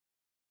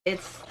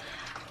It's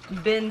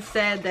been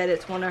said that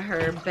it's one of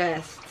her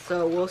best,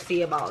 so we'll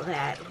see about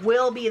that.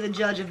 We'll be the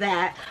judge of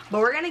that.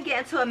 But we're gonna get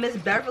into a Miss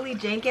Beverly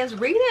Jenkins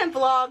reading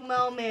vlog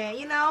moment,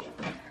 you know?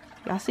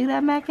 Y'all see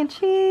that mac and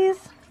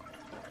cheese?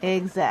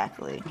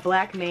 Exactly.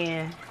 Black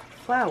man,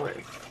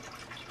 flowers.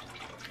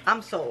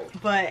 I'm sold.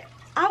 But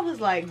I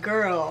was like,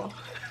 girl,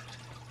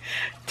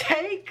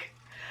 take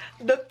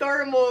the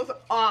thermals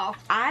off.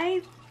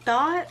 I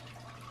thought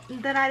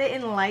that I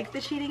didn't like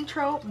the cheating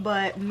trope,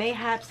 but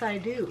mayhaps I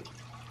do.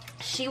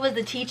 She was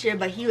the teacher,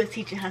 but he was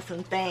teaching her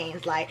some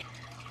things. Like,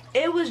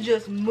 it was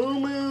just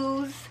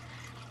moo-moos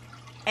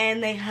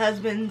and their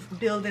husbands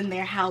building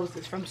their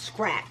houses from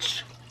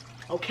scratch.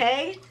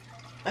 Okay?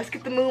 Let's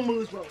get the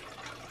moo-moos rolling.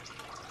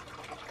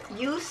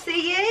 You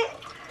see it?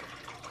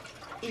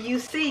 You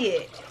see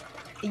it?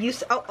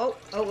 Oh,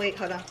 wait,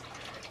 hold on.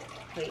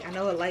 Wait, I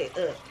know it light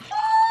up.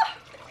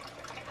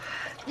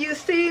 You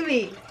see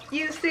me?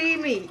 You see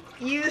me?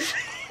 You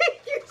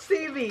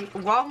see me?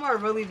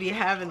 Walmart really be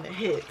having the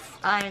hits.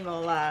 I ain't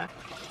gonna lie.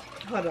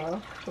 Hold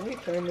on. Let me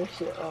turn this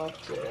shit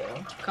off,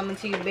 chill. Coming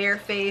to you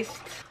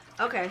barefaced.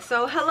 Okay,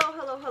 so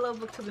hello,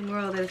 booktubing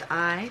world. It is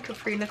I,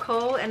 Capri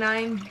Nicole, and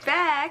I'm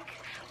back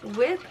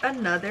with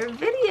another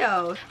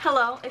video.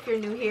 Hello, if you're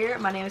new here,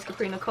 my name is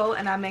Capri Nicole,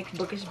 and I make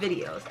bookish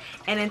videos.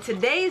 And in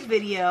today's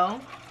video,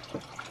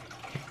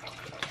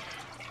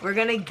 we're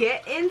gonna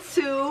get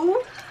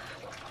into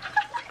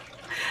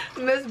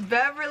Miss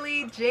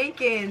Beverly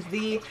Jenkins,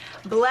 the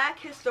Black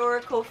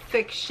historical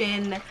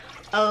fiction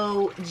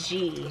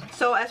OG.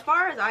 So as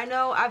far as I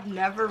know, I've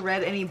never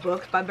read any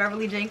books by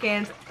Beverly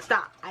Jenkins.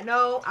 Stop. I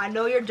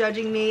know you're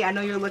judging me. I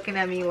know you're looking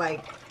at me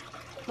like,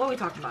 what are we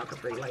talking about,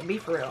 Capri? Like, be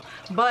for real.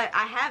 But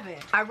I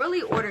haven't. I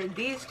really ordered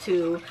these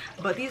two,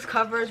 but these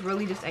covers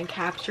really just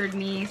encaptured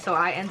me, so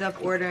I end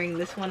up ordering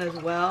this one as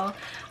well.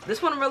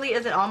 This one really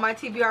isn't on my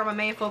TBR. My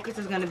main focus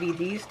is going to be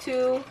these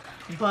two,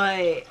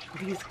 but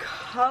these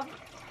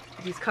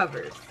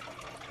covers.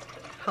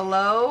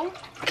 Hello?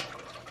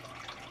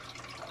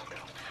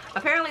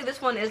 Apparently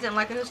this one isn't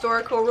like a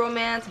historical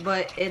romance,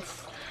 but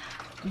it's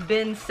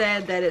been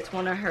said that it's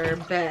one of her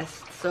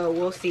best, so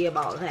we'll see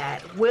about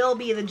that. We'll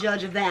be the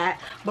judge of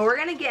that. But we're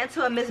gonna get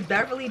into a Miss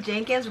Beverly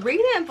Jenkins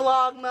reading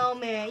vlog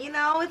moment. You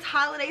know, it's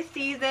holiday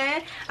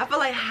season. I feel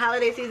like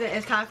holiday season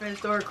is time for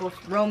historical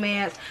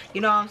romance, you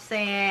know what I'm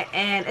saying?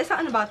 And it's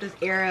something about this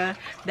era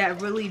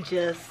that really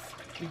just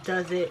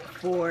does it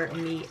for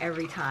me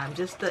every time.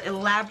 Just the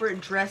elaborate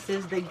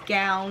dresses, the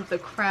gowns, the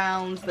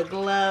crowns, the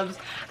gloves.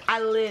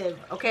 I live,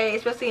 okay?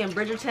 Especially in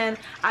Bridgerton,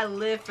 I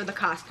live for the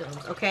costumes,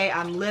 okay?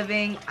 I'm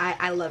living.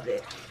 I love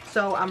it.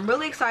 So I'm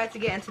really excited to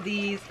get into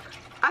these.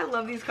 I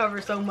love these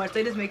covers so much.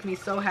 They just make me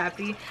so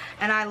happy.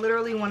 And I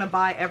literally want to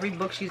buy every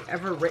book she's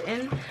ever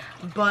written.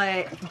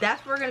 But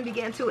that's what we're going to be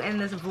getting to in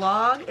this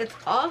vlog. It's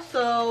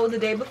also the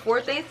day before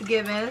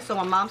Thanksgiving, so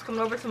my mom's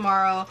coming over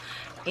tomorrow.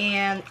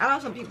 And I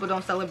know some people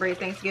don't celebrate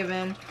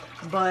Thanksgiving,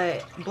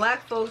 but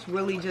black folks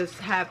really just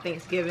have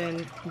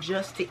Thanksgiving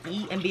just to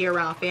eat and be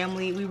around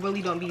family. We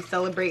really don't be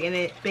celebrating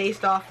it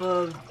based off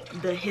of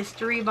the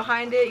history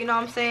behind it, you know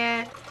what I'm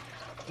saying?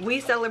 We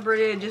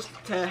celebrate it just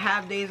to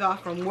have days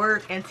off from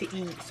work and to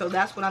eat. So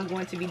that's what I'm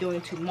going to be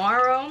doing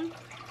tomorrow.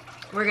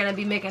 We're going to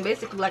be making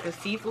basically like a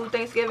seafood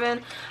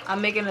Thanksgiving.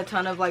 I'm making a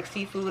ton of like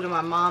seafood and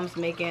my mom's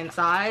making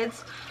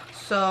sides.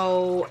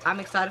 So I'm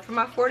excited for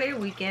my 4-day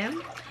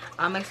weekend.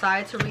 I'm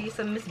excited to read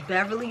some Miss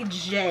Beverly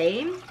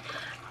J.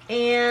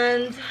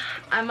 And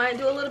I might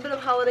do a little bit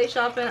of holiday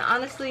shopping.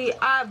 Honestly,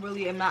 I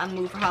really am not in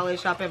the mood for holiday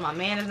shopping. My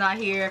man is not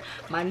here.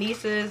 My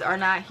nieces are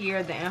not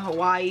here. They're in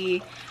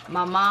Hawaii.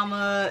 My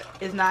mama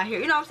is not here.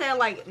 You know what I'm saying?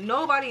 Like,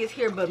 nobody is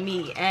here but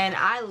me. And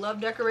I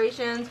love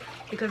decorations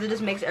because it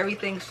just makes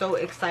everything so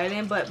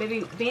exciting. But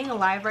baby, being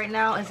alive right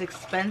now is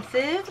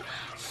expensive.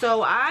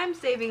 So I'm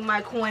saving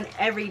my coin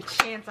every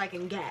chance I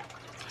can get.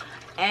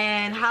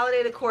 And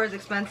holiday decor is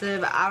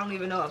expensive. I don't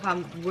even know if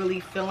I'm really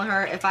feeling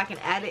her. If I can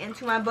add it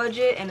into my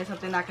budget and it's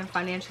something I can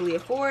financially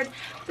afford,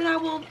 then I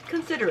will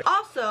consider it.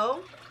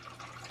 Also,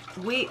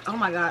 oh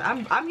my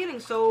god, I'm getting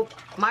so,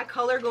 my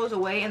color goes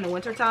away in the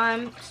winter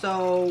time.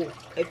 So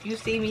if you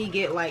see me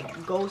get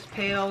like ghost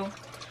pale,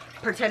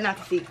 pretend not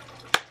to see.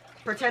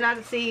 Pretend not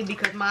to see,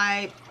 because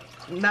my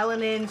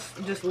melanin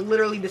just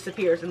literally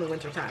disappears in the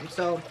winter time,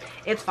 so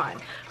it's fine.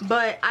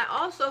 But I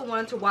also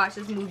wanted to watch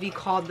this movie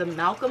called The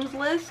Malcolm's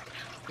List,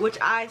 which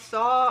I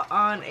saw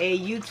on a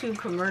YouTube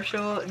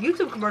commercial.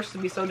 YouTube commercials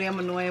can be so damn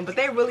annoying, but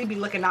they really be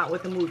looking out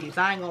with the movies.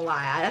 I ain't gonna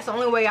lie. That's the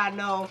only way I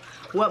know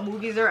what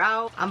movies are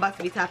out. I'm about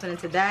to be tapping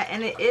into that,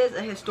 and it is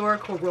a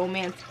historical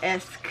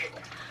romance-esque,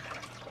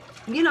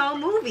 you know,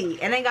 movie,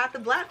 and they got the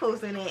black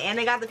folks in it and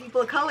they got the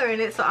people of color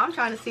in it, so I'm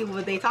trying to see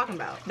what they talking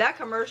about. That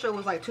commercial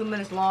was like 2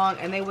 minutes long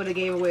and they would have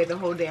gave away the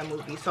whole damn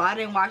movie, so I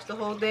didn't watch the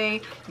whole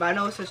thing. But I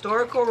know it's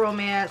historical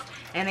romance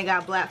and they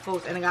got black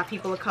folks and they got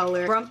people of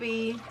color.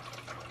 Grumpy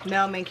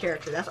mailman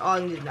character, that's all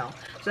I need to know.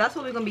 So that's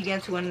what we're gonna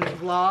begin to in this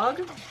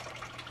vlog.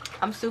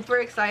 I'm super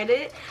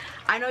excited.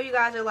 I know you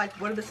guys are like,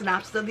 what are the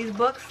synopsis of these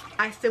books?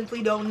 I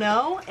simply don't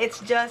know.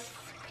 It's just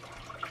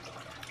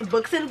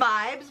books and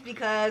vibes,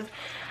 because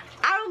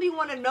I don't even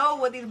want to know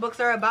what these books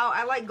are about.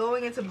 I like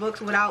going into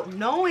books without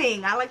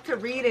knowing. I like to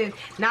read and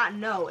not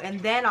know, and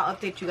then I'll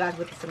update you guys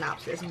with the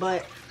synopsis.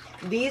 But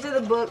these are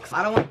the books.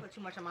 I don't want to put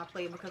too much on my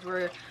plate because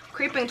we're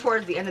creeping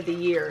towards the end of the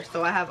year,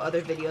 so I have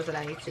other videos that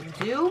I need to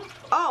do.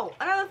 Oh,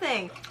 another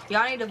thing,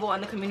 y'all need to vote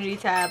in the community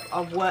tab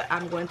of what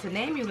I'm going to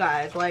name you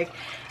guys. Like,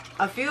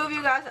 a few of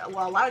you guys,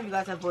 well, a lot of you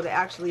guys have voted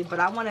actually, but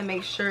I want to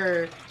make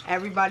sure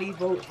everybody's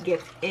vote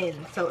gets in.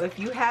 So if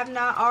you have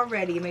not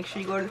already, make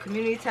sure you go to the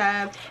community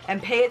tab and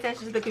pay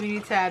attention to the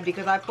community tab,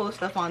 because I post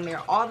stuff on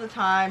there all the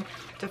time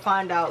to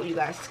find out you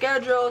guys'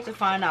 schedule, to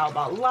find out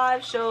about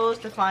live shows,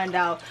 to find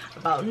out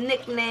about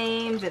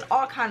nicknames and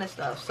all kind of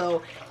stuff.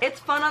 So it's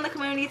fun on the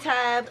community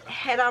tab.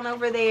 Head on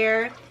over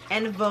there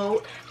and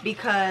vote,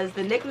 because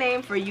the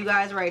nickname for you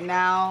guys right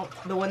now,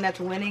 the one that's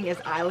winning, is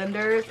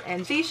Islanders,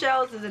 and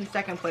Seashells is in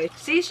second place.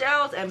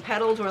 Seashells and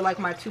Petals were like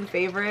my two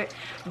favorite,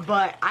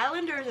 but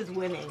Islanders is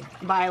winning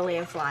by a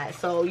landslide.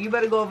 So you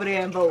better go over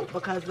there and vote,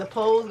 because the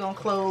poll's gonna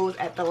close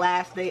at the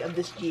last day of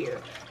this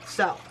year.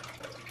 So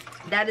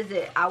that is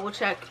it. I will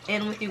check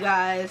in with you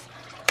guys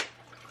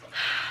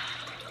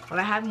when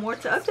I have more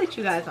to update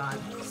you guys on.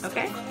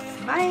 Okay,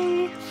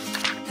 bye.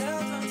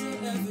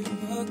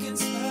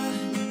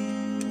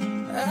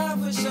 I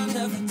wish I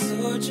never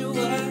told you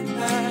why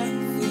I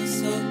feel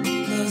so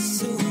close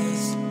to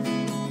us.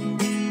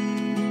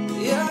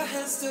 Your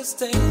hands still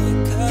stained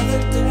with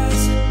colored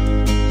dust,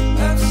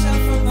 upshot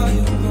from all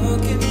your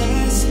broken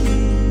eyes.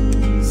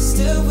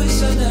 Still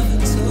wish I never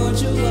told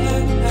you why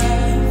I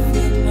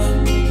feel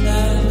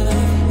not love.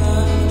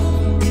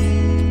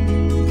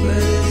 But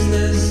is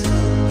this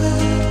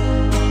love?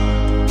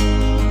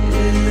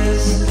 Is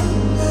this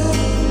love?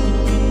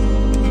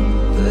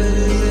 But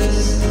is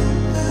this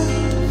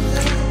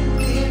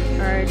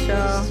Alright,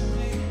 y'all,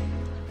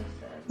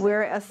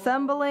 we're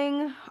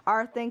assembling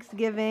our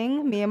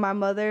Thanksgiving. Me and my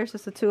mother, it's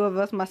just the two of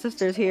us. My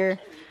sister's here,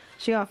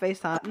 she on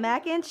FaceTime.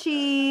 Mac and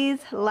cheese,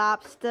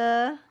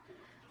 lobster,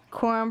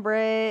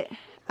 cornbread.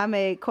 I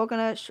made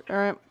coconut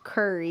shrimp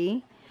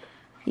curry,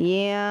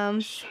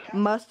 yams,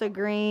 mustard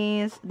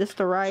greens. This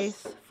the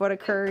rice for the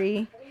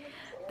curry.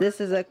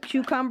 This is a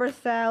cucumber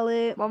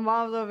salad. My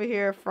mom's over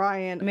here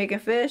frying, making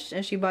fish,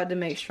 and she about to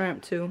make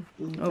shrimp too.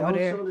 Over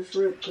there. Don't show the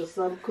shrimp, because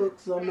some cook,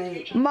 some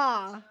ain't.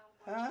 Ma,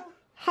 huh?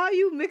 How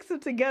you mix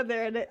them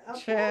together? And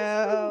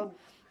child.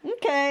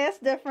 Okay, that's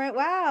different.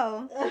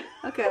 Wow.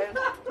 Okay,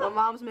 my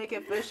mom's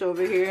making fish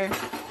over here,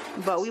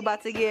 but we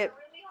about to get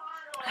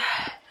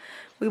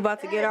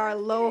our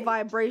low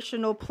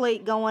vibrational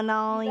plate going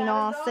on. You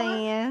know what I'm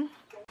saying?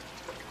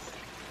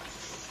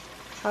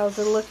 How's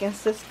it looking,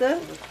 sister?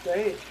 It looks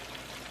great.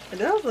 It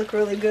does look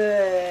really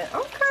good.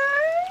 Okay.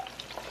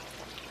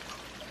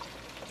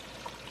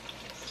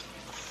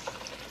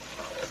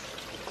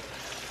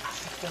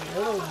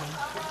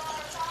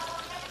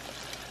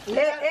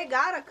 It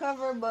got a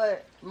cover,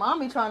 but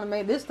mommy trying to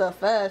make this stuff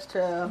fast,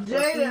 child.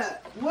 Jada,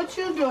 what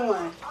you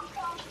doing?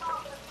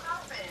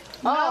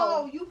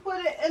 Oh, no, you put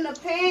it in the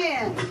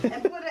pan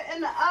and put it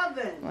in the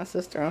oven. My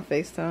sister on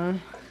FaceTime.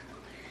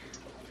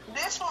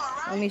 This one,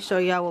 right? Let me show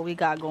y'all what we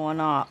got going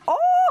on. Oh!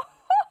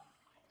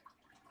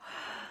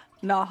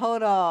 No,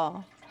 hold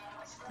on.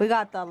 We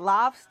got the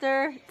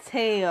lobster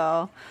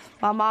tail.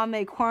 My mom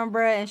made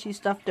cornbread and she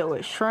stuffed it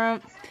with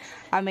shrimp.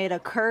 I made a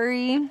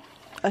curry,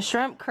 a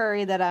shrimp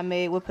curry that I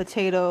made with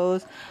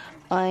potatoes,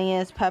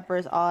 onions,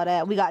 peppers, all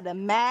that. We got the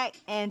mac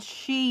and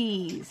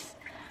cheese.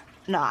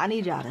 No, I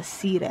need y'all to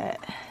see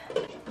that.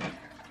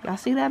 Y'all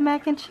see that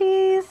mac and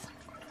cheese?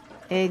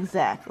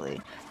 Exactly.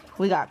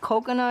 We got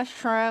coconut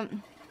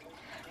shrimp.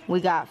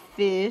 We got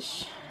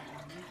fish,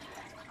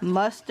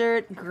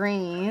 mustard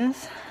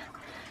greens,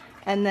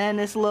 and then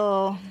this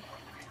little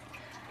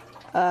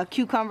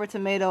cucumber,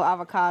 tomato,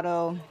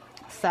 avocado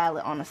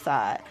salad on the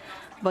side.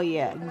 But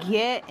yeah,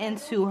 get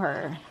into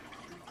her.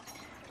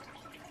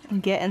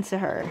 Get into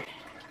her.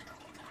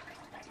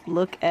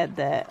 Look at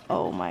that.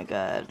 Oh my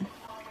god.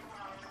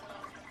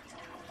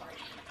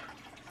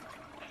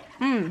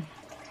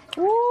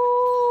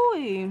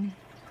 Ooh.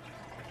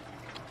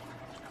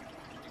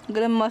 Look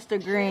at the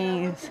mustard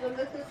greens.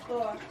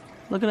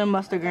 Look at the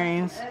mustard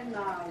greens.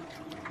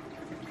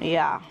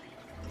 Yeah.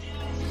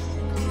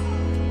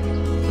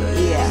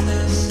 Yeah.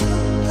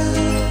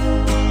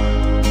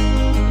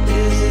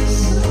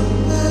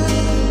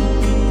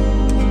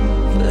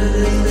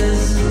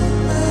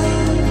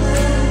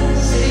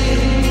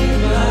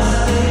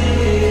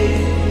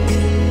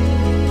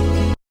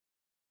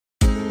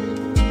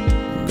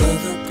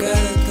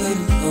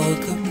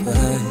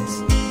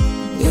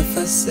 If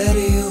I said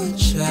you would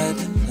try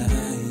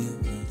tonight.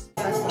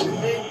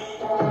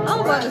 I'm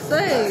about to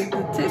say, the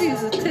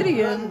titties is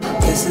tittying.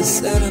 This is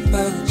set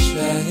about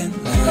trying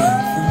life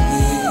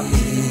for me.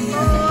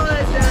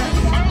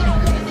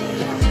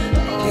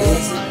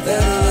 Is it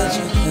better that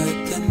you hurt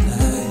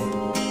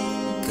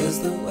tonight? Cause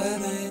the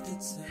weather ain't the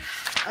same.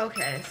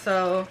 Okay,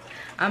 so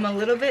I'm a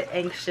little bit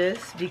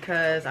anxious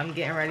because I'm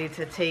getting ready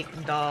to take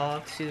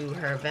Doll to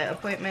her vet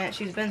appointment.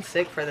 She's been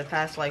sick for the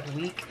past like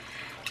week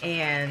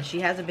and she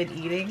hasn't been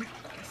eating.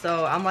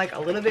 so I'm like a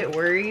little bit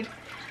worried.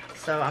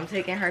 So I'm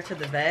taking her to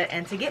the vet,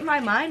 and to get my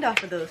mind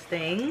off of those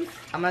things,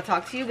 I'm gonna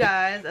talk to you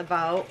guys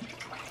about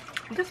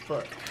this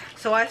book.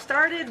 So I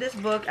started this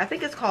book, I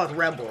think it's called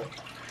Rebel,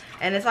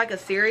 and it's like a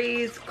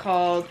series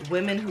called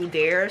Women Who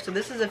Dare. So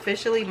this is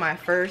officially my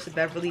first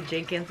Beverly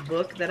Jenkins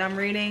book that I'm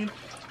reading,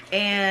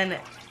 and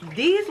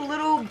these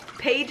little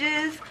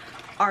pages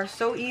are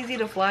so easy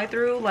to fly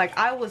through. Like,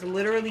 I was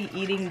literally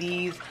eating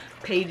these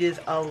pages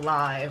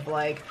alive.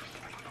 Like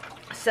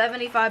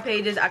 75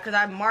 pages, because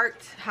I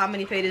marked how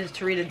many pages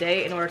to read a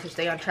day in order to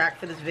stay on track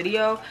for this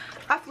video.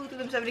 I flew through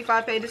them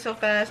 75 pages so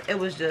fast, it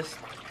was just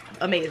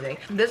amazing.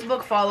 This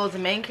book follows the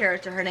main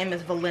character. Her name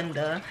is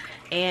Valinda,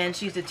 and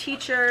she's a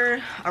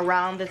teacher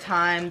around the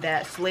time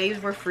that slaves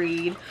were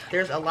freed.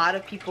 There's a lot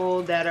of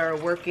people that are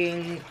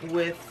working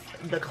with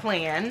the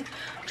Klan,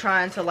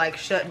 trying to like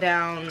shut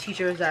down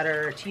teachers that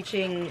are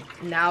teaching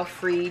now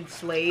freed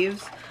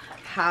slaves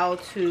how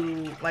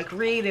to like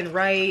read and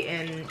write,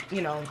 and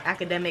you know,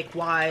 academic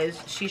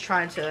wise, she's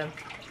trying to,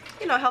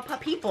 you know, help her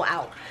people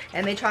out,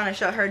 and they trying to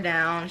shut her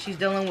down. She's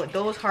dealing with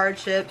those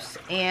hardships,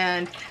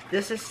 and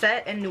this is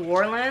set in New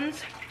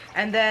Orleans.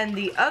 And then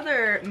the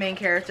other main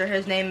character,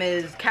 his name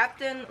is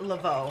Captain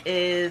Laveau,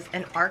 is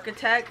an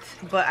architect,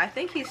 but I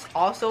think he's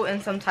also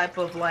in some type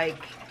of like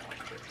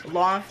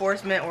law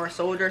enforcement or a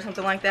soldier or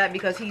something like that,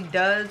 because he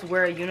does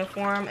wear a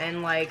uniform,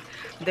 and like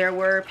there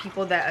were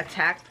people that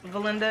attacked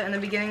Valinda in the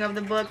beginning of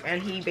the book, and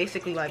he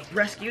basically like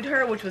rescued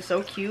her, which was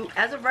so cute.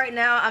 As of right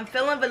now, I'm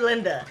feeling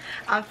Valinda.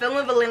 I'm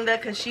feeling Valinda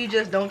because she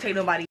just don't take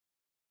nobody,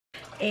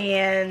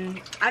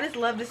 and I just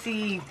love to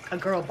see a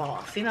girl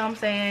boss, you know what I'm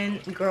saying?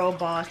 Girl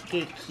boss,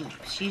 gatekeep.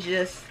 She's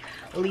just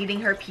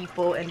leading her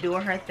people and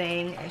doing her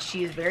thing, and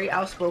she is very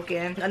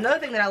outspoken. Another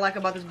thing that I like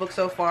about this book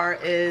so far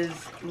is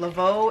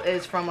Laveau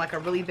is from like a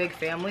really big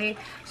family,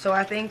 so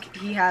I think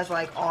he has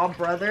like all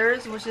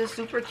brothers, which is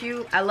super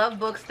cute. I love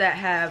books that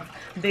have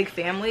big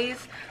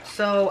families,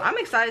 so I'm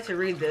excited to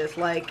read this.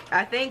 Like,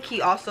 I think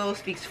he also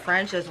speaks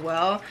French as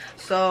well,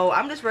 so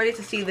I'm just ready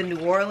to see the New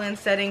Orleans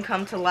setting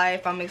come to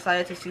life. I'm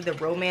excited to see the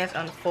romance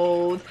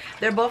unfold.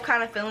 They're both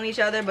kind of feeling each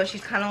other, but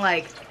she's kind of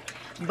like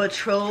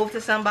betrothed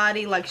to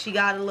somebody. Like, she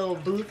got a little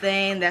boo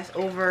thing that's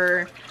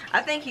over,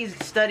 I think he's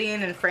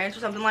studying in France or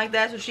something like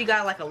that, so she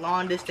got like a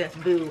long distance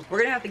boo. We're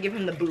gonna have to give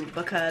him the boo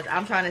because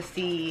I'm trying to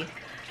see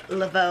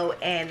Laveau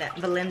and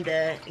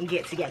Valinda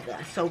get together,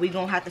 so we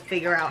gonna have to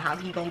figure out how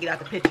he gonna get out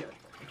the picture.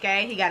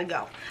 Okay, he gotta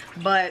go.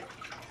 But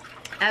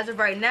as of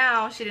right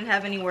now, she didn't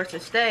have anywhere to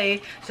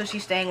stay, so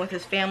she's staying with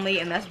his family,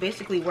 and that's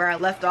basically where I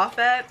left off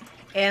at.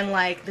 And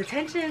like, the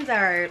tensions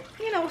are,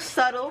 you know,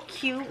 subtle,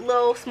 cute,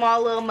 little,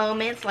 small little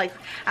moments. Like,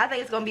 I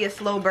think it's gonna be a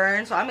slow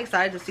burn, so I'm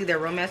excited to see their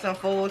romance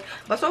unfold.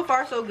 But so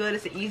far so good.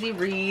 It's an easy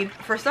read.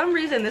 For some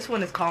reason, this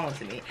one is calling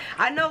to me.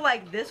 I know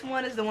like this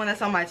one is the one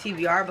that's on my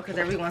TBR because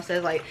everyone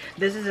says like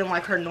this isn't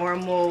like her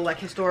normal like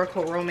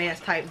historical romance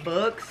type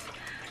books,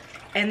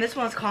 and this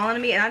one's calling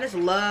to me. And I just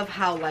love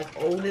how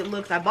like old it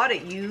looks. I bought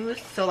it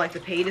used, so like the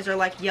pages are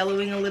like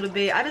yellowing a little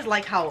bit. I just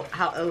like how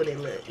old it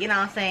looks, you know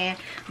what I'm saying?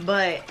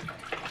 But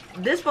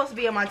this is supposed to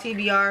be on my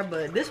TBR,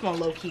 but this one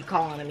low-key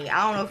calling to me.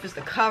 I don't know if it's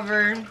the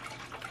cover,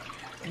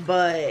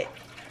 but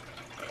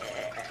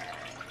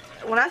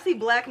when I see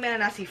black men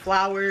and I see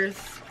flowers,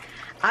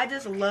 I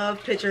just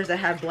love pictures that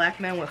have black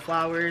men with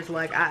flowers.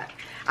 Like,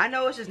 I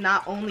know it's just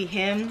not only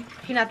him.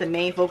 He's not the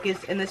main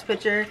focus in this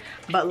picture,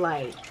 but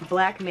like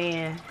black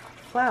man,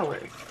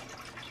 flowers.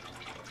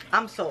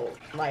 I'm sold.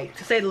 Like,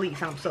 to say the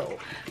least, I'm sold.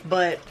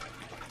 But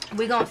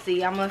we gonna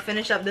see. I'm gonna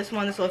finish up this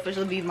one. This will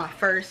officially be my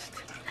first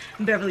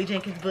Beverly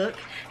Jenkins book,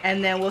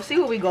 and then we'll see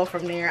where we go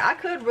from there. I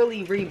could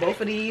really read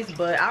both of these,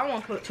 but I don't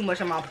want to put too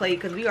much on my plate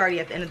because we already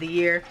at the end of the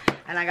year,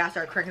 and I gotta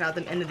start cranking out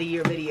them end of the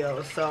year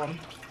videos. So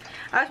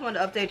I just wanted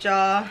to update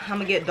y'all. I'm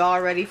gonna get doll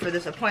ready for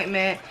this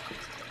appointment.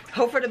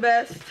 Hope for the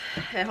best,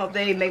 and hope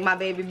they make my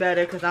baby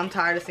better, because I'm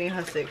tired of seeing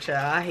her sick,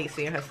 child. I hate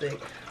seeing her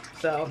sick.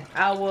 So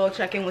I will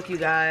check in with you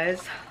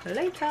guys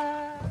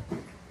later.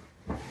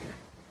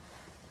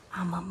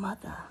 I'm a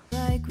mother.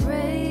 Like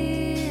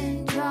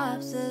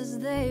raindrops as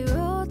they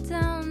roll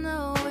down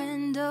the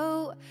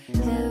window,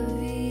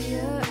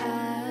 heavier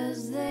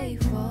as they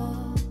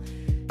fall.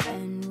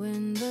 And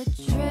when the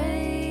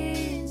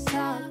train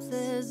stops,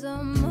 there's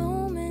a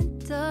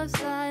moment of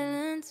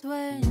silence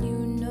when you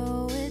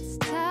know it's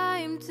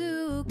time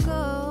to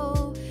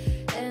go.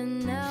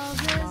 And now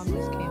Mom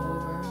just came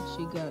over.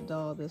 She got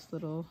doll this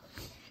little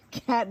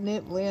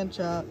catnip lamb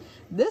chop.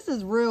 This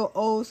is real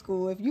old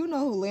school. If you know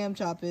who Lamb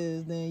Chop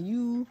is, then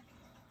you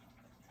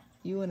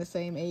in the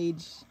same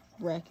age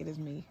bracket as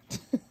me.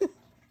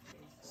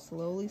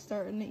 Slowly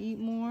starting to eat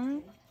more.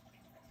 I'm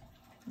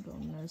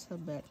gonna nurse her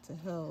back to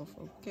health,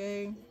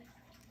 okay?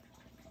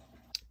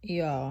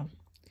 Y'all,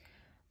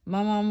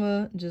 my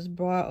mama just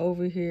brought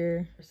over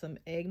here some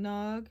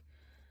eggnog,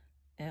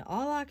 and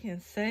all I can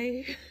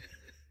say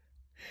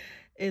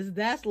is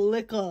that's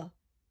liquor.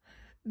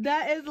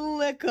 That is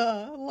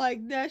liquor.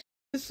 Like, that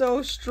is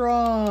so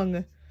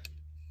strong.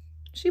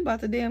 She about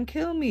to damn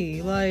kill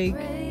me. Like,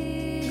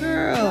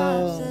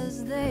 girl.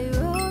 as they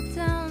roll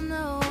down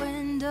the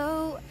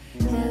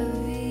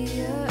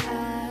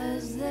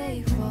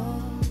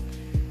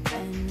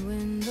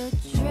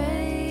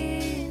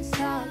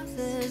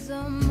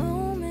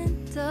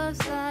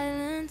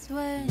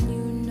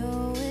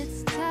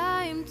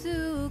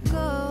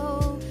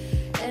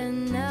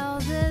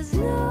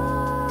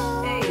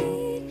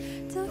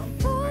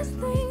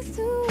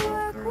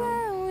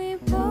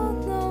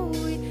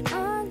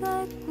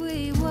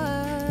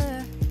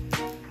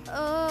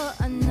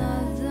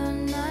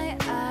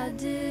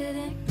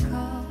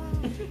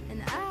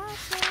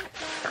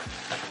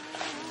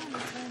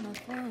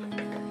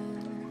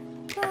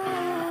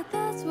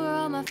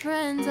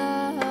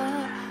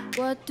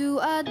do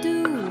I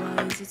do?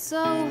 Why is it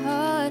so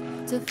hard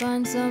to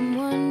find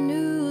someone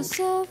new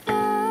so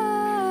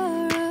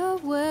far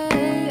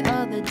away?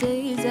 All the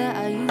days that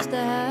I used to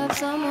have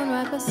someone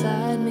right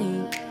beside me,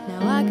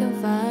 now I can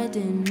find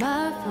in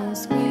my phone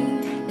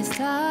screen. It's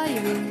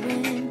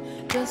tiring,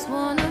 just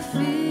wanna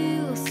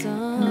feel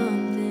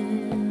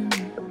something.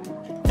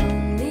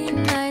 Lonely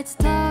nights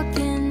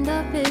talking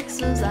the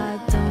pixels. I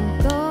don't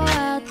go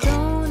out,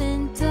 don't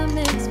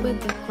intermix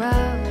with the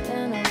crowd,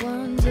 and I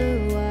wonder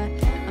why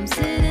I'm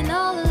sitting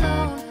all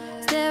alone,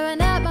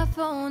 staring at my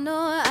phone.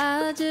 Or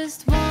I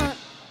just want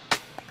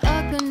a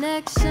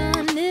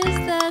connection. Is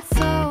that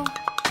so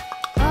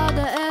hard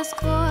to ask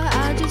for?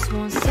 I just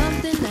want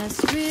something that's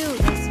real,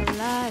 that's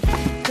alive.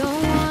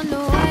 Don't want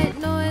no white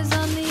noise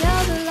on the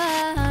other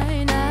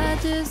line. I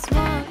just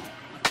want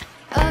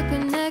a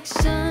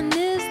connection.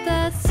 Is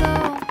that so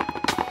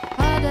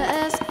hard to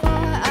ask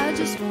for? I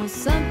just want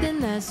something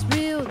that's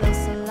real,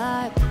 that's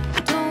alive.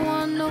 Don't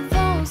want no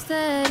phone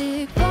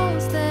static, phone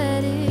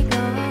static,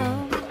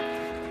 oh.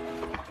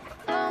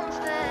 Phone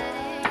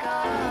static,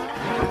 oh.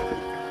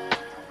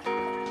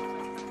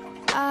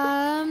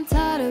 I'm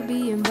tired of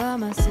being by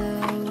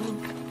myself,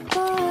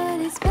 but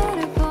it's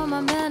better for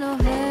my mental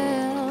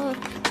health.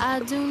 I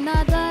do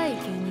not like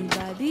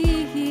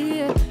anybody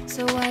here,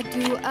 so why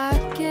do I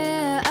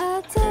care?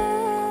 I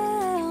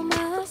tell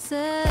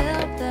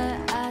myself that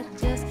I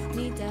just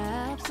need to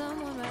have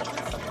someone right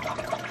beside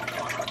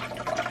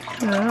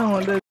me. I don't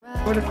want that.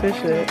 Where the fish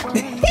at?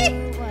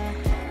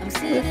 I'm The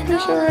sitting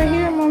fish all are right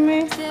here, alone,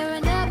 mommy.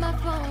 staring at my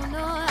phone. Or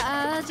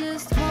I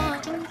just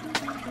want a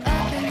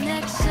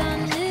connection.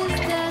 Is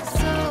that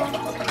so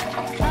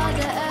hard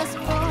to ask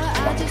for?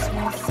 I just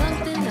want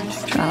something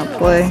that's Trying to real,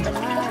 play. that's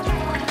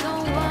alive.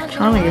 Don't want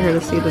Trying to get her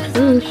to see the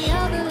fish. the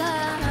other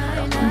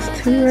line. There's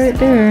two right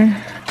there.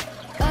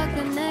 A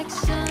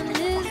connection.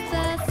 Is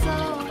that so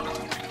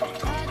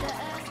hard to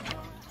ask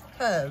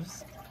for? Pebbz,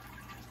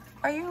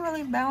 are you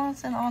really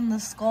balancing on the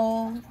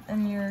skull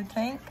in your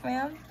tank,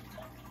 ma'am?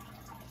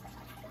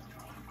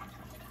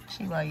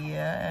 She like,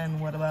 yeah,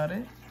 and what about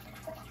it?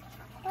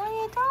 What are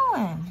you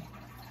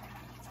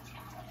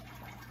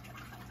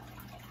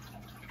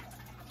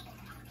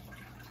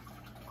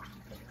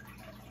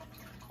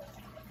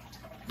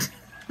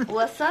doing?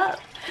 What's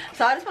up?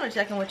 So I just want to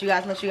check in with you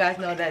guys, let you guys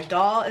know that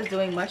Doll is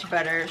doing much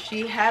better.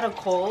 She had a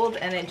cold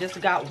and it just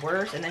got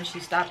worse, and then she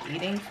stopped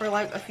eating for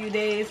like a few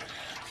days.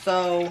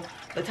 So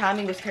the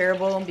timing was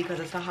terrible because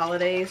it's the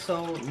holidays,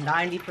 so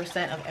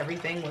 90% of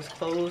everything was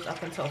closed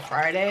up until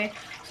Friday.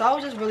 So I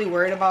was just really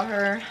worried about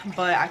her,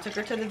 but I took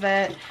her to the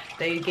vet.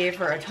 They gave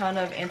her a ton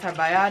of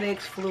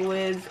antibiotics,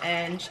 fluids,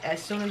 and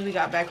as soon as we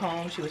got back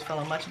home, she was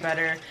feeling much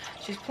better.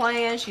 She's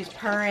playing, she's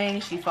purring,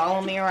 she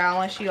followed me around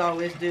like she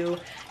always do,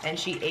 and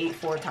she ate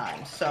 4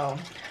 times. So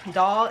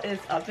Doll is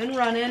up and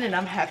running, and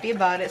I'm happy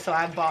about it. So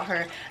I bought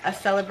her a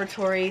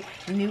celebratory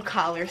new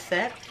collar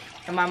set,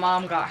 and my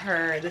mom got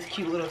her this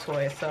cute little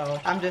toy. So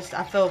I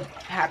feel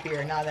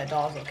happier now that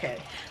Doll's okay.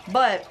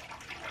 But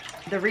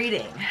the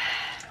reading,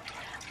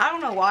 I don't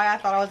know why I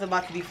thought I was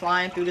about to be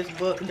flying through this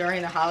book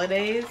during the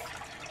holidays.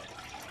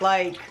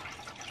 Like,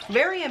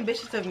 very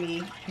ambitious of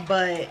me,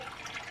 but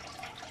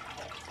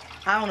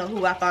I don't know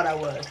who I thought I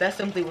was. That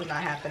simply was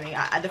not happening.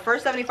 The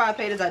first 75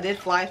 pages I did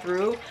fly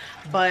through,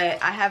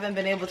 but I haven't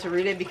been able to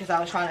read it because I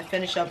was trying to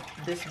finish up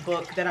this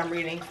book that I'm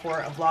reading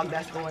for a vlog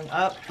that's going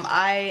up.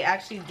 I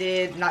actually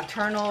did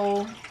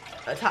nocturnal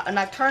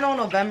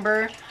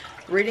November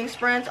reading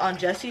sprints on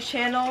Jesse's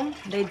channel.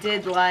 They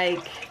did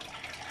like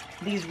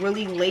these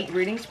really late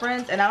reading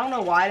sprints, and I don't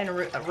know why I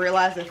didn't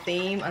realize the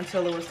theme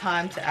until it was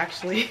time to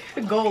actually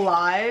go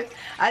live.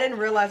 I didn't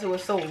realize it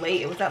was so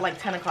late. It was at like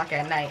 10 o'clock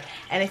at night,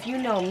 and if you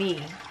know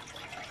me,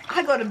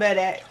 I go to bed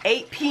at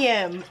 8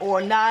 p.m.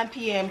 or 9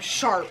 p.m.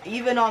 sharp.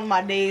 Even on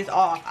my days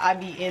off, I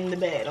be in the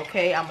bed,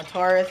 okay? I'm a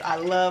Taurus. I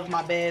love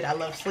my bed. I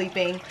love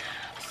sleeping.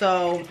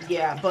 So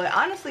yeah, but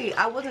honestly,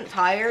 I wasn't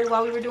tired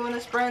while we were doing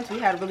the sprints. We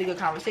had a really good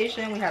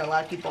conversation. We had a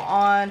lot of people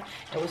on.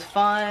 It was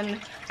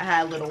fun. I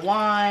had a little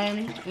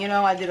wine. You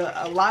know, I did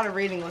a lot of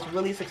reading. It was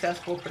really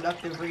successful,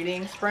 productive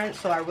reading sprints.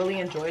 So I really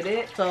enjoyed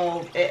it.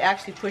 So it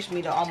actually pushed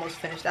me to almost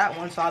finish that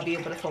one. So I'll be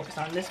able to focus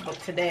on this book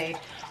today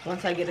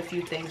once I get a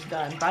few things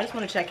done. But I just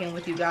want to check in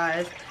with you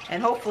guys.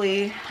 And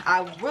hopefully,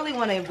 I really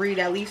want to read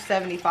at least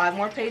 75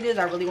 more pages.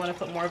 I really want to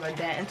put more of a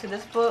dent into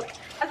this book.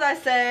 As I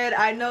said,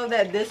 I know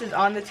that this is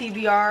on the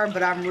TBR,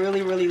 but I'm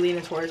really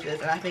leaning towards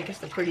this, and I think it's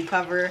the pretty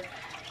cover.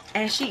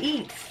 And she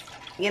eats,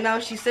 you know,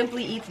 she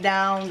simply eats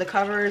down. The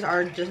covers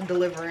are just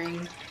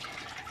delivering.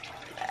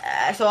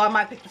 So I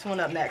might pick this one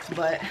up next,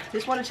 but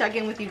just want to check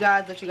in with you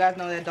guys, let you guys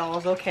know that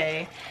Doll's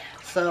okay.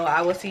 So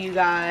I will see you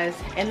guys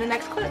in the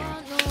next clip.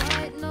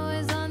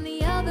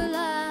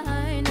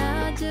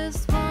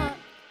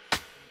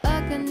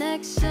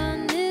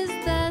 Connection, is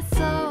that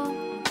so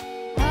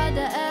hard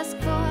to ask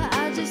for?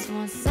 I just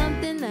want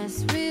something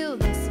that's real,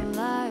 that's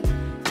alive.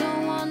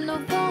 Don't want no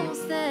phone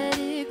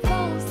static,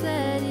 oh.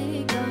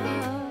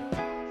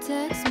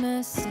 Text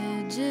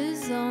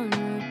messages on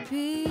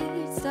repeat,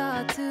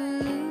 start to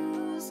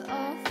lose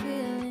all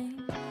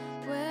feeling.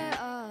 Where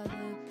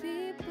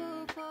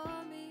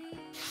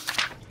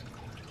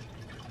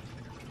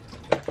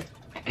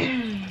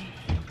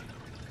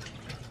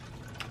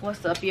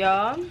What's up,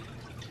 y'all?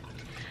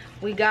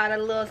 We got a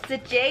little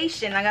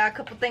situation. I got a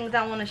couple things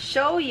I want to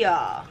show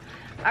y'all.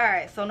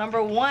 Alright, so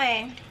number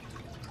one,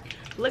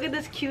 look at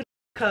this cute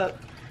cup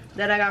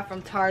that I got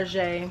from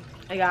Target.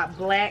 I got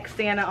black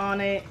Santa on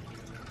it.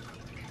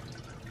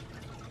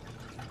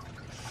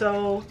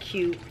 So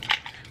cute.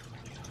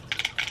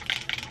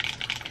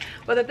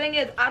 But the thing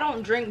is, I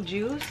don't drink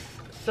juice,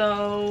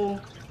 so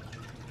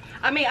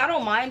I mean, I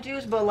don't mind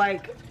juice, but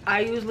like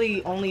I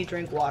usually only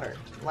drink water.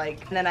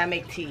 Like, and then I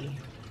make tea.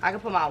 I can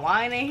put my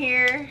wine in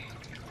here.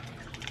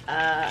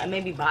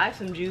 Maybe buy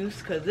some juice,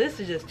 because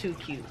this is just too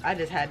cute. I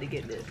just had to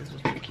get this. This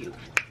was too cute.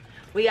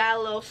 We got a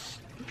little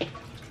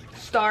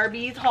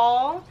Starbies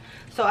haul.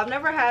 So I've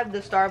never had the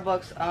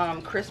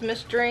Starbucks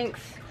Christmas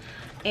drinks,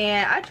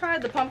 and I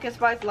tried the pumpkin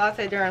spice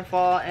latte during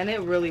fall, and it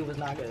really was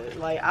not good.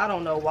 Like, I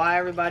don't know why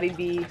everybody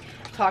be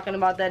talking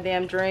about that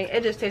damn drink.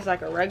 It just tastes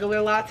like a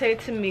regular latte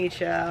to me,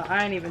 child.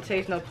 I ain't even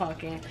taste no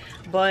pumpkin.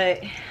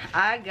 But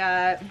I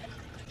got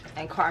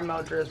a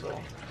caramel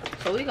drizzle,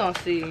 so we gonna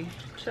see.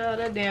 Child,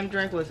 that damn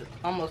drink was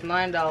almost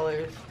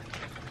 $9,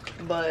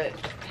 but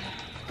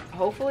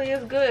hopefully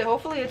it's good.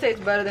 Hopefully it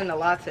tastes better than the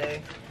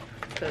latte,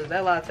 because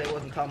that latte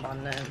wasn't talking about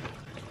nothing.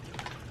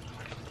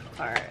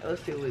 Alright,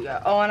 let's see what we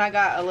got. Oh, and I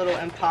got a little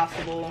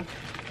Impossible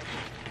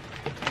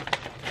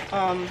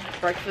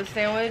breakfast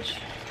sandwich.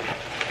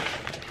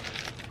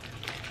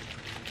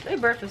 They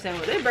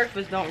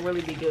breakfast don't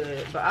really be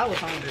good, but I was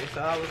hungry,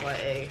 so I was like,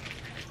 hey,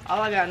 all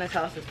I got in this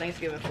house is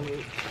Thanksgiving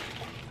food.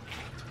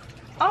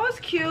 Oh, it's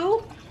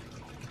cute.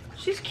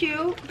 She's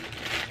cute.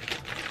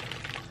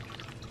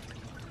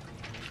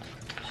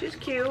 She's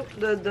cute.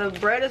 The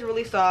bread is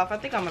really soft. I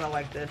think I'm gonna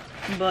like this.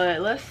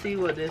 But let's see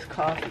what this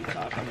coffee's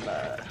talking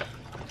about.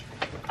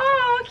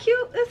 Oh,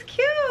 cute. It's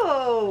cute.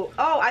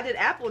 Oh, I did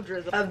apple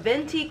drizzle. A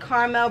venti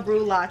caramel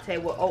brew latte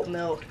with oat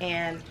milk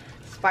and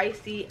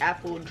spicy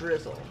apple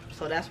drizzle.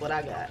 So that's what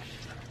I got.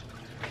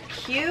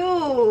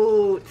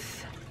 Cute.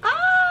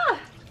 Ah!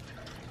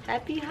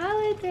 Happy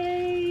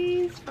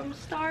holidays from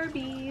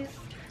Starbies.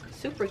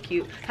 Super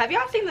cute. Have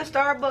y'all seen the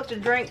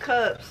Starbucks drink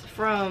cups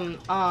from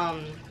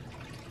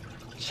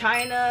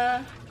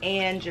China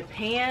and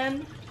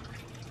Japan?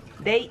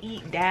 They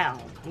eat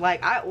down.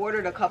 Like, I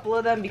ordered a couple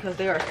of them because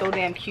they are so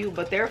damn cute,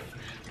 but they're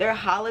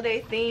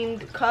holiday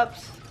themed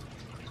cups.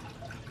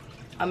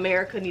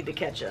 America need to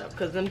catch up,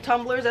 because them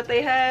tumblers that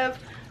they have,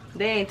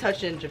 they ain't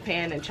touching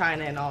Japan and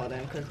China and all of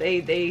them, because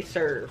they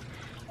serve.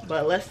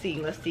 But let's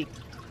see.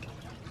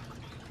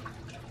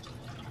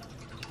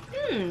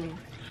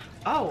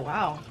 Oh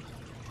wow.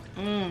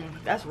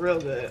 That's real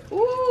good.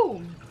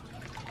 Ooh.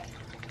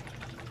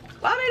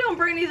 Why they don't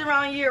bring these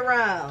around year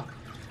round?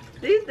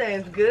 These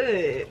things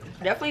good.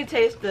 Definitely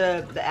taste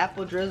the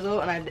apple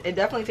drizzle, and it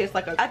definitely tastes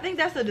like I think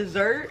that's a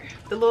dessert,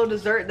 the little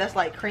dessert that's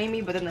like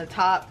creamy, but then the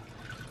top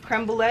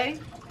creme brulee,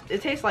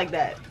 it tastes like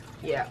that.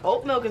 Yeah,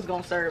 oat milk is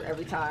gonna serve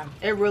every time.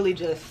 It really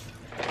just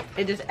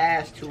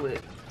adds to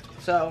it.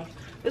 So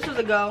this was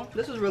a go.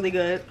 This was really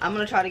good. I'm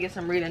gonna try to get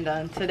some reading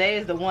done. Today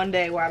is the one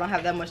day where I don't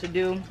have that much to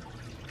do.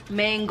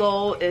 Main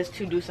goal is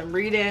to do some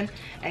reading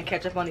and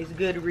catch up on these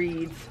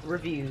Goodreads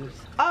reviews.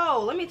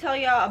 Oh, let me tell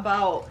y'all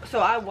about, so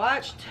I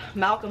watched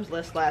Malcolm's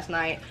List last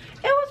night.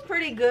 It was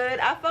pretty good.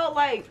 I felt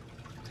like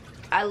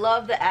I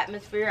love the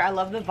atmosphere, I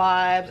love the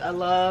vibes, I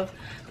love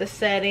the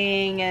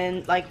setting,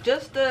 and like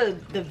just the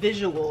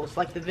visuals.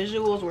 Like, the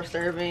visuals were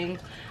serving,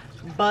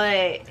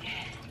 but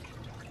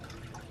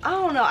I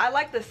don't know, I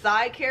like the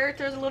side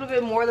characters a little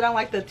bit more than I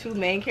like the two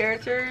main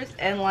characters,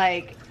 and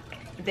like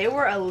it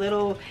was a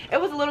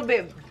little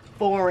bit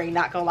boring,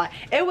 not gonna lie.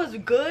 It was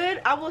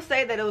good. I will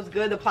say that it was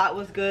good. The plot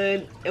was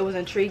good. It was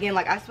intriguing.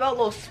 Like, I smelled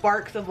little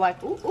sparks of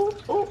like, ooh,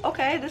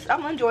 okay,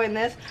 I'm enjoying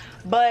this.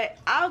 But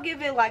I'll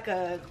give it like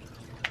a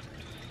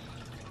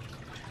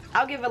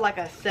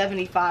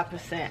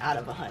 75% out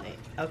of 100.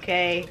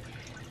 Okay,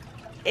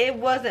 it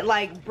wasn't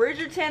like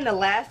Bridgerton, the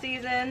last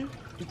season.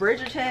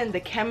 Bridgerton, the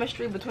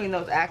chemistry between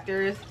those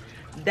actors,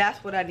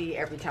 that's what I need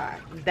every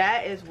time.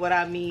 That is what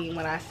I mean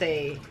when I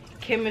say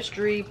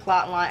chemistry,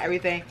 plot line,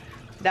 everything.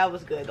 That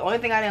was good. The only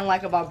thing I didn't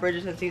like about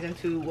Bridgerton season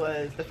 2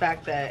 was the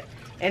fact that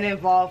it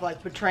involved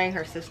like betraying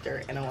her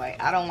sister in a way.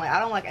 I don't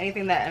like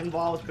anything that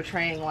involves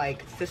betraying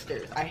like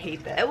sisters. I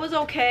hate that. It was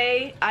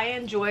okay. I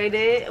enjoyed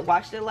it.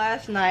 Watched it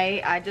last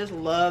night. I just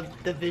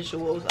loved the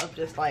visuals of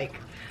just like,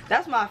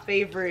 that's my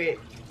favorite.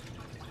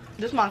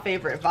 This is my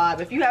favorite vibe.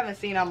 If you haven't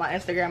seen on my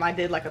Instagram, I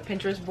did like a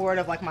Pinterest board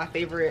of like my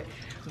favorite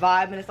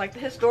vibe, and it's like the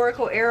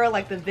historical era,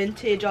 like the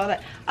vintage, all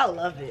that. I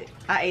love it.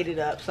 I ate it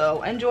up.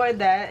 So enjoyed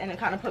that, and it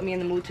kind of put me in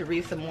the mood to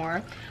read some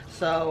more.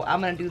 So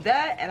I'm gonna do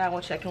that, and I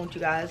will check in with you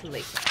guys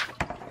later.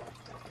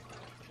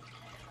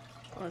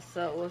 What's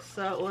up? What's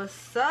up?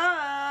 What's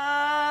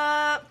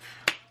up?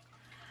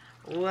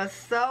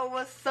 What's up?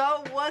 What's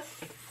up?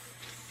 What's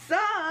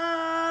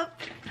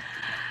up?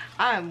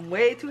 I'm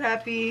way too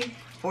happy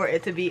for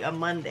it to be a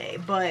Monday,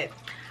 but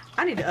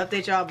I need to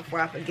update y'all before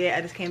I forget.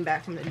 I just came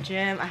back from the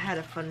gym. I had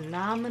a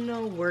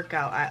phenomenal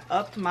workout. I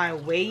upped my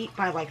weight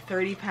by like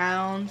 30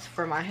 pounds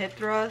for my hip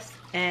thrust,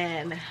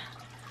 and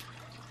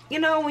you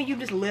know, when you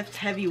just lift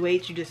heavy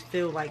weights, you just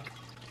feel like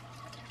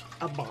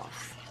a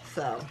boss.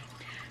 So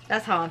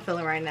that's how I'm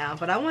feeling right now.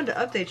 But I wanted to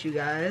update you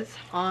guys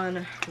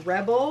on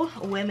Rebel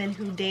Women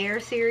Who Dare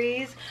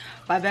series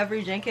by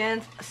Beverly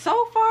Jenkins.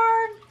 So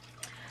far,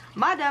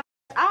 I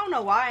don't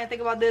know why I didn't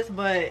think about this,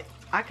 but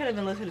I could have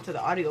been listening to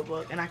the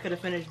audiobook and I could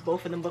have finished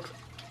both of them books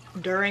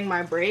during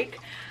my break.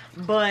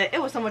 But it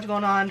was so much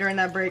going on during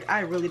that break, I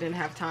really didn't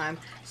have time.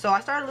 So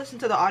I started listening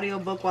to the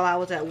audiobook while I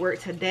was at work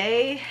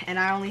today, and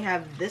I only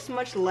have this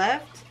much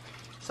left.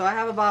 So I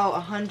have about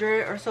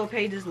 100 or so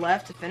pages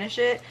left to finish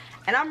it,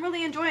 and I'm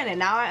really enjoying it.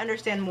 Now I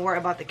understand more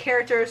about the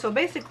character. So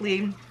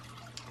basically,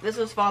 this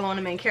was following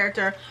the main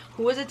character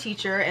who is a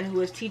teacher and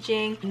who is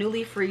teaching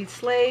newly freed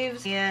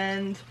slaves,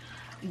 and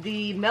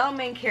the male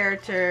main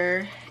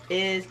character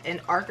is an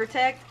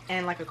architect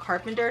and like a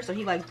carpenter, so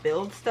he like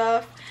builds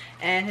stuff,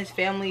 and his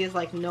family is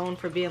like known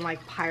for being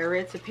like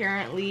pirates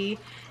apparently,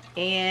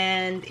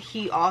 and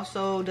he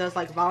also does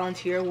like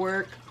volunteer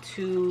work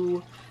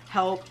to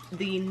help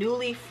the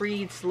newly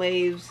freed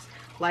slaves.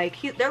 Like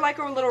they're like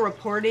a little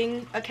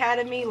reporting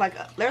academy, like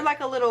they're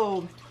like a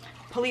little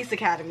police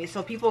academy,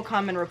 so people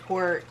come and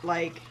report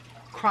like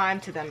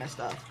crime to them and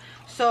stuff.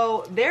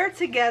 So they're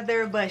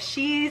together, but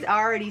she's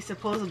already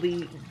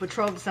supposedly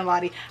betrothed to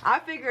somebody. I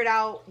figured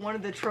out one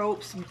of the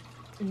tropes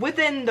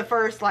within the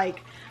first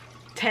like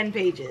 10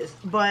 pages,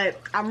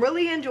 but I'm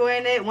really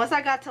enjoying it. Once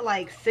I got to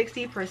like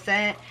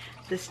 60%,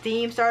 the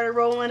steam started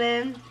rolling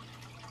in.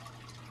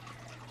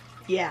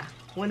 Yeah,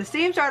 when the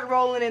steam started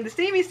rolling in, the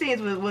steamy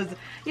scenes was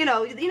you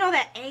know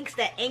that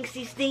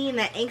angsty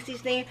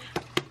steam.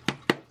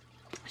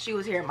 She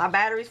was here. My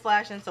battery's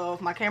flashing, so if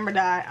my camera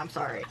died, I'm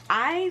sorry.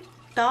 I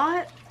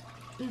thought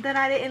that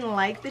I didn't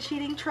like the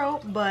cheating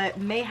trope, but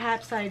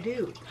mayhaps I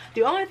do.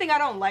 The only thing I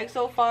don't like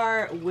so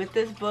far with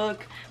this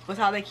book was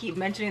how they keep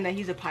mentioning that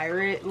he's a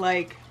pirate.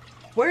 Like,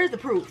 where's the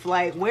proof?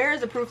 Like,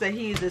 where's the proof that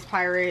he's this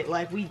pirate?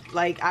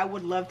 Like, I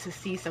would love to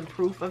see some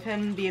proof of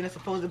him being a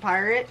supposed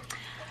pirate.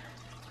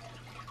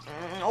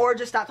 Or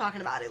just stop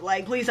talking about it.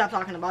 Like, please stop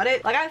talking about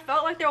it. Like, I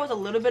felt like there was a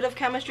little bit of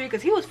chemistry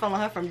because he was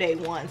feeling her from day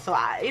one. So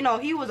you know,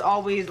 he was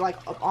always like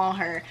up on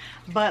her.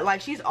 But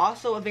like, she's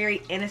also a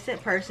very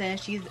innocent person.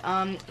 She's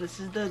this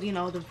is the, you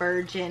know, the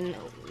virgin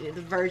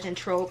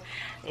trope.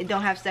 They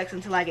don't have sex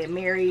until I get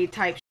married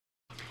type.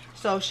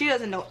 So she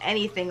doesn't know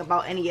anything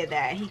about any of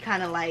that. He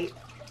kind of like,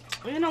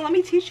 you know, let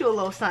me teach you a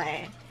little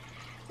something.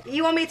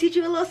 You want me to teach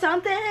you a little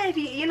something? If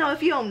you know,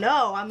 if you don't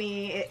know, I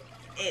mean,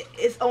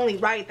 it's only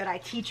right that I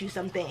teach you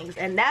some things.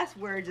 And that's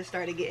where it just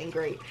started getting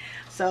great.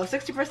 So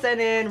 60%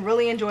 in,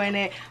 really enjoying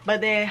it. But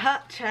then her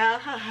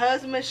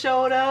husband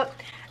showed up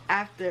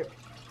after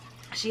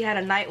she had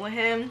a night with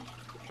him.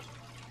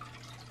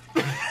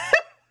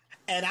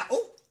 And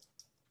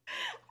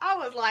I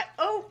was like,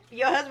 oh,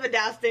 your husband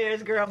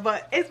downstairs, girl.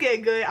 But it's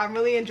getting good. I'm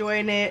really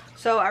enjoying it.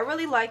 So I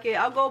really like it.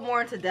 I'll go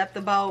more into depth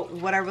about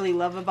what I really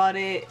love about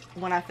it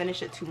when I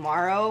finish it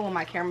tomorrow, when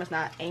my camera's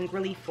not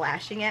angrily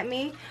flashing at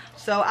me.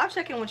 So I'll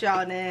check in with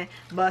y'all then.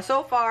 But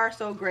so far,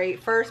 so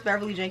great. First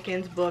Beverly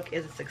Jenkins book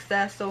is a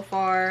success so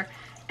far.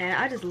 And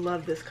I just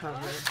love this cover.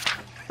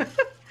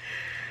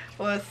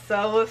 What's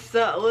up, what's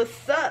up,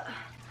 what's up?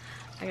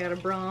 I got a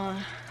bra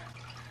on.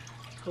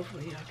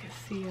 Hopefully y'all can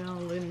see it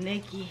on little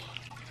Nikki.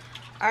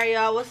 Alright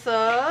y'all, what's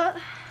up?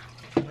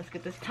 Let's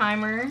get this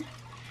timer,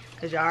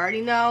 because y'all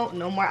already know,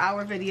 no more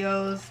hour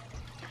videos.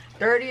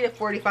 30 to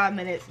 45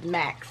 minutes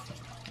max.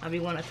 I be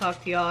wanting to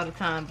talk to y'all all the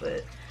time,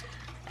 but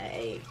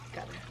hey,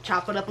 gotta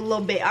chop it up a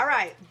little bit.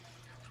 Alright,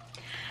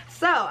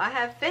 so I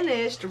have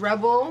finished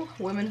Rebel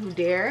Women Who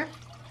Dare,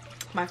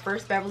 my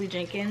first Beverly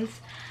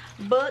Jenkins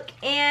book,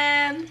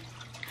 and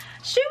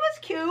she was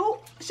cute.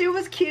 She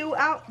was cute.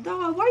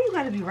 Dog, why you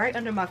gotta be right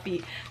under my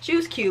feet? She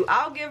was cute.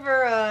 I'll give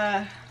her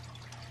a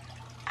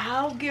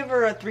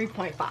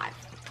 3.5.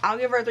 I'll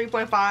give her a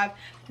 3.5,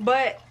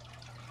 but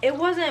it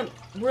wasn't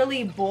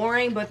really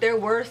boring, but there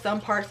were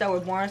some parts that were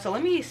boring. So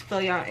let me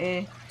fill y'all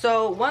in.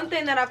 So one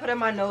thing that I put in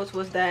my notes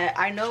was that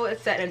I know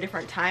it's set in a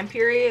different time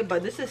period,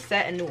 but this is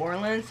set in New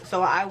Orleans.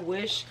 So I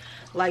wish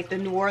like the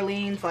New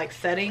Orleans like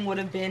setting would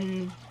have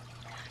been,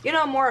 you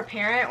know, more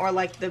apparent, or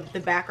like the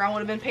background would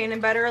have been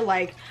painted better.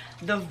 Like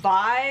the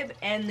vibe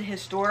and the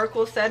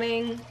historical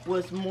setting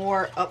was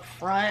more up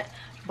front,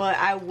 but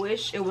I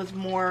wish it was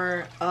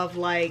more of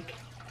like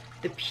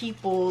the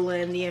people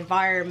and the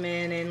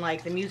environment and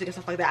like the music and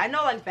stuff like that. I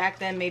know like back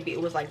then maybe it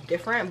was like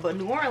different, but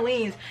New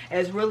Orleans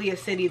is really a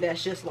city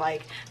that's just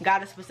like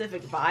got a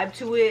specific vibe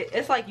to it.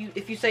 It's like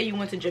if you say you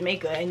went to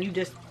Jamaica and you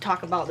just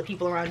talk about the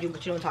people around you,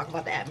 but you don't talk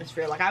about the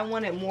atmosphere. Like I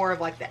wanted more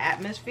of like the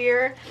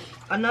atmosphere.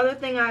 Another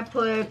thing I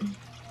put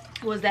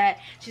was that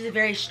she's a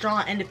very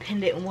strong,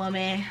 independent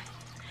woman.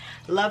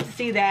 Love to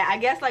see that. I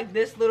guess like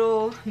this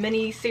little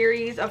mini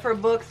series of her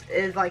books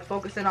is like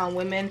focusing on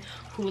women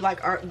who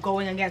like are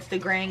going against the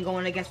grain,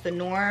 going against the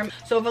norm.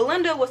 So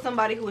Valinda was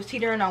somebody who was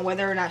teetering on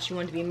whether or not she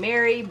wanted to be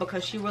married,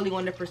 because she really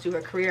wanted to pursue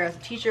her career as a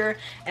teacher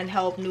and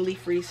help newly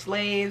freed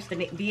slaves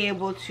and be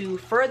able to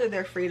further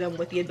their freedom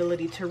with the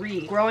ability to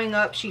read. Growing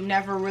up, she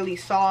never really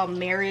saw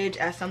marriage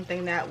as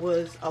something that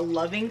was a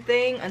loving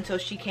thing until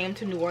she came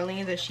to New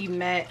Orleans and she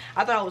met,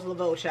 I thought I was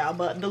Laveau child,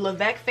 but the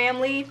Levesque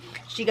family.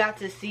 She got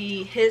to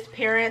see his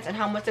parents and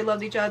how much they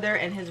loved each other,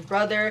 and his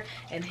brother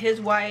and his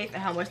wife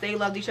and how much they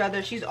loved each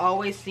other. She's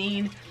always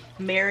seen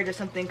marriage as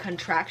something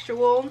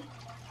contractual,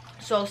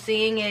 so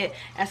seeing it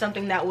as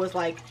something that was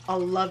like a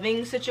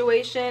loving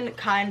situation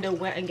kind of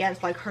went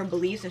against like her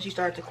beliefs, and she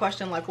started to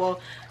question like, well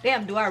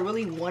damn, do I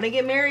really want to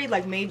get married?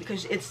 Like maybe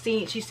because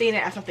she's seeing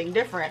it as something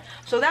different.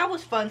 So that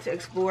was fun to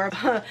explore.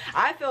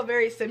 I feel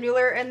very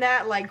similar in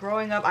that, like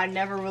growing up I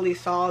never really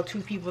saw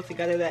two people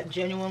together that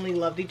genuinely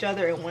loved each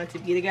other and wanted to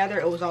be together.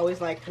 It was always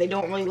like they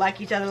don't really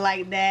like each other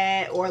like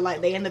that, or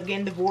like they end up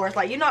getting divorced.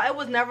 Like, you know, it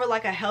was never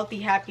like a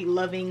healthy, happy,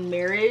 loving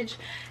marriage.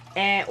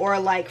 And or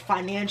like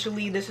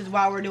financially, this is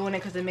why we're doing it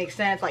because it makes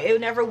sense. Like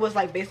it never was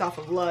like based off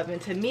of love.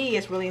 And to me,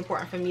 it's really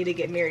important for me to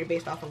get married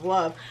based off of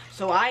love.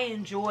 So I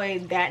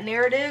enjoyed that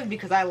narrative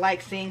because I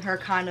like seeing her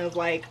kind of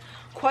like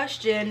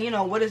question, you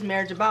know, what is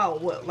marriage about?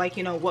 What, like,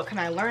 you know, what can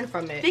I learn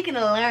from it? Speaking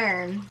of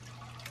learn,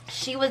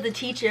 she was the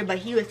teacher, but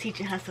he was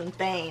teaching her some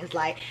things.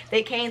 Like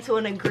they came to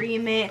an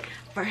agreement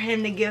for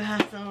him to give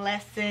her some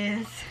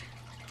lessons.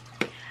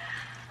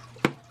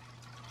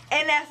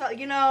 And that's all,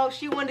 you know,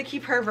 she wanted to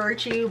keep her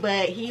virtue,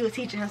 but he was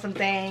teaching her some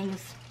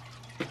things.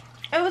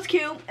 It was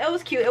cute. It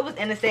was cute. It was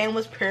innocent. It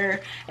was pure.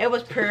 It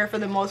was pure for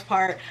the most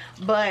part.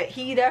 But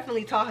he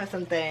definitely taught her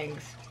some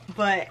things.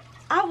 But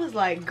I was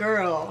like,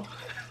 girl,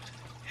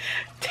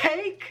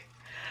 take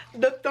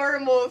the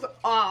thermals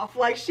off.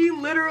 Like she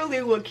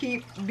literally would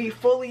be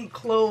fully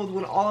clothed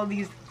when all of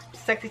these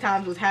sexy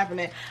times was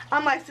happening.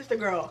 I'm like, sister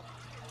girl,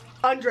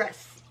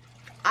 undress.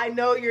 I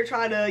know you're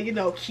trying to, you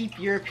know, keep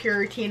your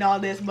purity and all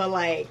this, but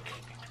like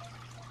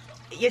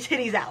your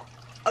titties out,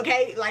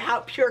 okay? Like how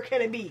pure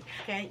can it be?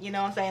 Okay, you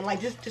know what I'm saying?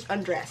 Like just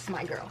undress,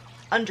 my girl,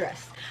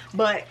 undress.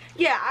 But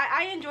yeah,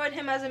 I enjoyed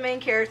him as a main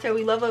character.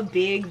 We love a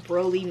big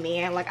broly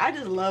man. Like I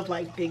just love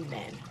like big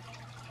men.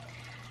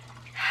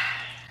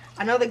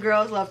 I know the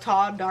girls love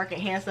tall, dark,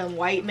 and handsome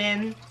white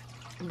men,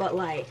 but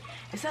like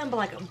it's something about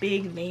like a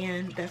big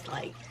man that's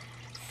like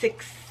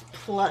 6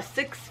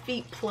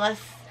 feet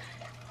plus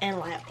and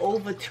like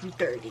over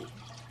 230.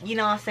 You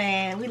know what I'm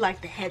saying? We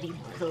like the heavy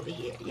ones over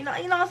here. You know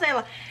what I'm saying?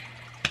 Like,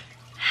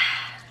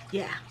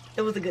 yeah,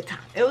 it was a good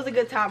time. It was a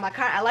good time.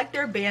 I like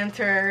their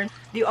banter.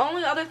 The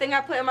only other thing I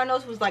put in my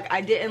notes was like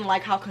I didn't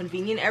like how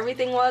convenient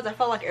everything was. I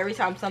felt like every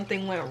time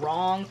something went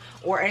wrong,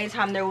 or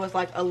anytime there was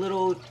like a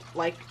little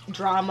like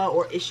drama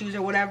or issues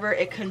or whatever,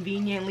 it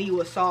conveniently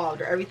was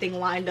solved, or everything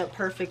lined up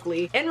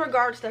perfectly. In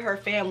regards to her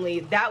family,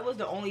 that was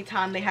the only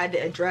time they had to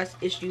address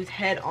issues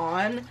head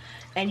on,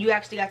 and you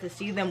actually got to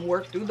see them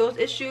work through those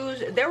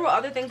issues. There were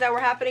other things that were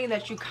happening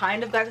that you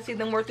kind of got to see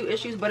them work through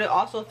issues, but it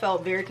also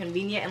felt very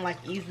convenient and like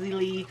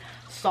easily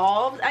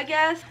solved, I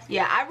guess.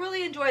 Yeah, I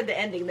really enjoyed the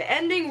ending. The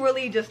ending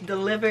really just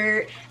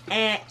delivered,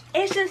 and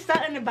it's just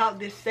something about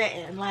this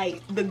setting.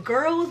 Like the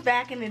girls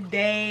back in the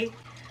day,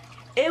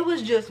 it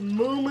was just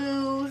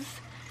moo-moos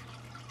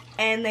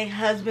and their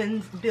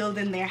husbands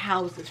building their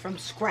houses from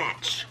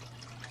scratch.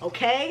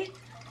 Okay?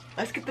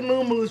 Let's get the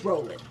moo-moos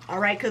rolling, all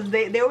right? Because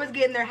they was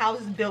getting their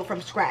houses built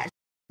from scratch.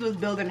 Was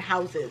building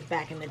houses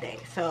back in the day.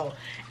 So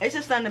it's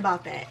just something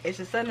about that. It's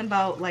just something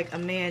about like a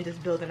man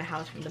just building a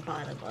house from the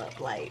bottom up.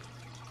 Like,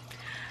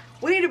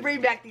 we need to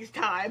bring back these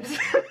times.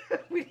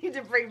 We need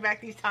to bring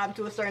back these times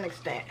to a certain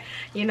extent.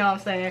 You know what I'm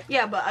saying?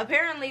 Yeah, but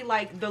apparently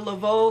like the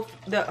Laveau,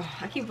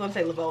 I keep wanting to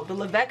say Laveau, the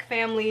Levesque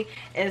family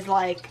is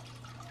like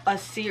a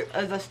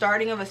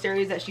starting of a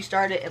series that she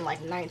started in like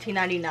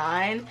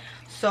 1999.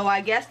 So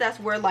I guess that's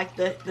where like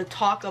the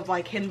talk of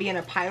like him being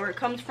a pirate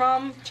comes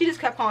from. She just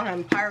kept calling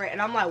him pirate, and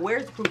I'm like,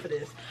 where's the proof of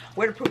this?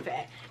 Where the proof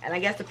at? And I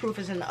guess the proof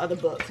is in the other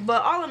books.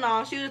 But all in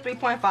all, she was a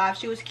 3.5.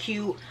 She was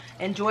cute.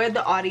 Enjoyed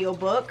the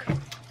audiobook.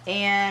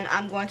 And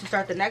I'm going to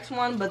start the next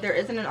one, but there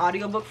isn't an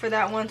audiobook for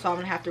that one, so I'm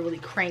gonna have to really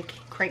crank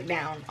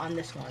down on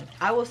this one.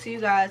 I will see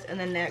you guys in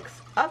the next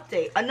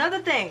update. Another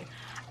thing,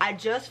 I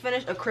just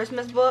finished a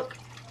Christmas book.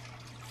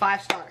 5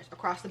 stars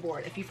across the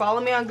board. If you follow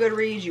me on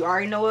Goodreads, you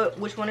already know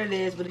which one it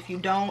is, but if you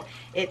don't,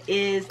 it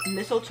is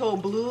Mistletoe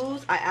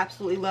Blues. I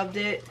absolutely loved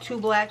it. 2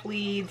 black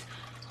leads,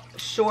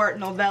 short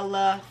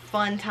novella,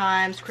 fun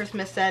times,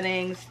 Christmas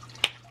settings.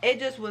 It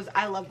just was,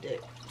 I loved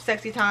it.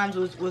 Sexy times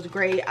was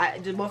great.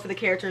 Both of the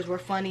characters were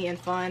funny and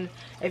fun.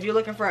 If you're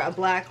looking for a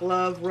black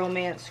love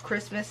romance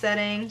Christmas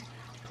setting,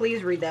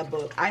 please read that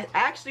book. I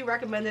actually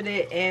recommended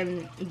it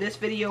in this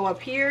video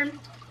up here.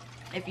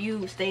 If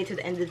you stayed to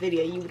the end of the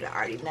video, you would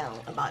already know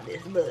about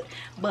this book.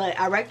 But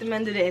I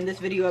recommended it in this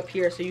video up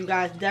here, so you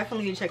guys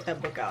definitely need to check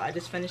that book out. I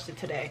just finished it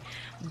today.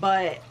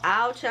 But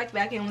I'll check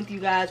back in with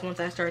you guys once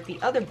I start the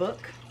other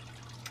book.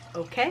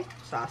 Okay?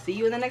 So I'll see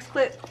you in the next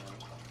clip.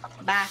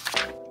 Bye.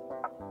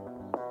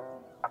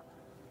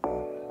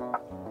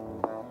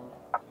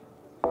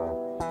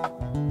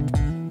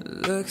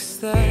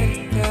 looks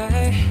like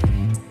I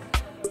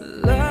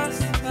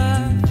lost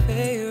my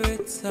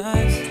favorite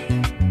times.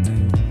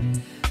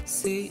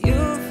 See,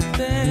 you've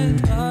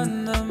been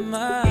on the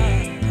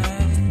mind.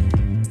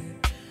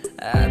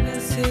 I've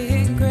been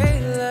seeing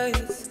great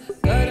lights,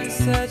 got in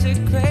such a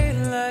great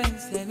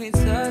lines. Let me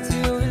talk to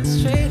you in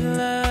straight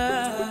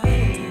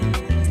line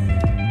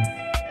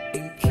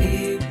and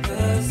keep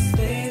a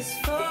space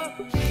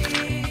for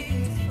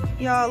me.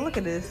 Y'all, look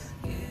at this.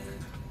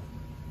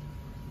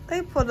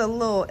 They put a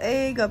little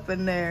egg up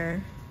in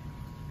there.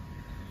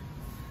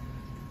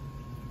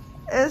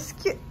 It's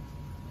cute.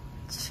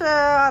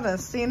 Child, I done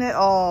seen it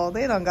all.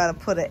 They done gotta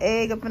put an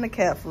egg up in the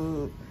cat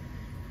food.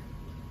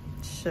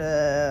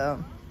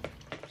 Child.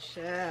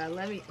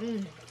 Let me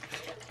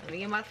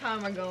get my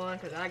timer going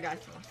because I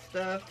got some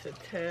stuff to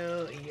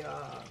tell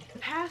y'all. The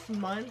past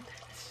month,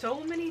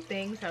 so many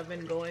things have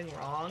been going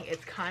wrong.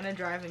 It's kind of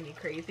driving me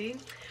crazy.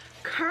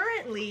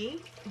 Currently,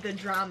 the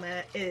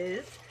drama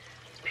is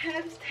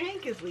Pebbz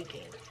tank is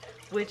leaking,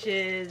 which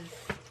is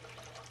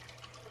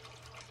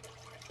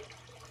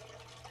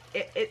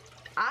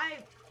I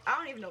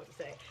don't even know what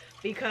to say,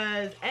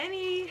 because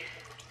any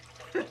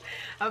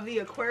of the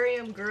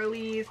aquarium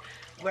girlies,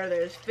 where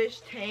there's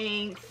fish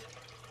tanks,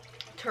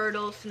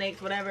 turtles,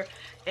 snakes, whatever,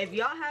 if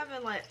y'all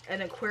having like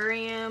an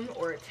aquarium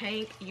or a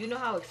tank, you know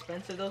how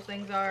expensive those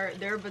things are.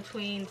 They're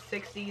between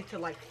 $60 to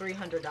like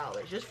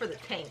 $300 just for the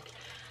tank.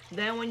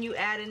 Then when you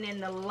add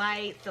in the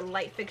lights, the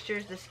light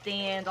fixtures, the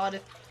stands, all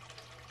this,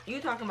 you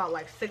talking about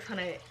like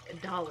 $600.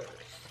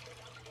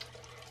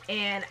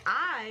 And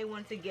I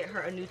want to get her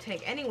a new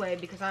tank anyway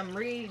because I'm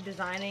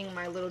redesigning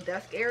my little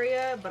desk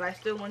area, but I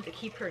still want to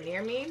keep her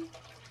near me.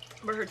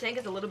 But her tank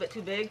is a little bit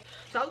too big,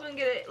 so I was gonna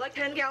get it like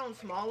 10 gallons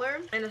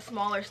smaller and a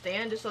smaller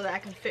stand just so that I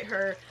can fit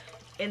her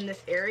in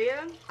this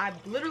area. I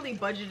literally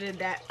budgeted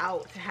that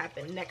out to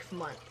happen next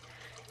month,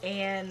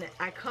 and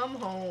I come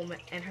home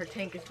and her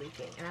tank is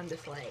leaking, and I'm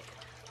just like,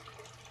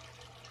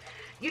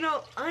 you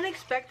know,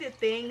 unexpected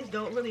things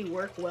don't really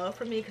work well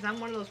for me because I'm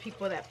one of those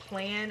people that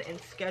plan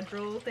and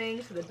schedule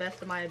things to the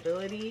best of my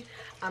ability.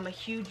 I'm a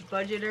huge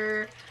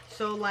budgeter,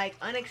 so like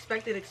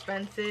unexpected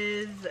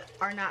expenses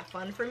are not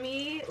fun for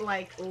me.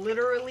 Like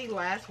literally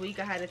last week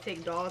I had to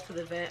take Doll to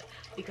the vet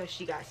because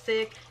she got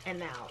sick, and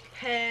now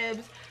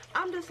Pebbz.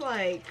 I'm just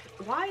like,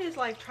 why is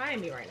life trying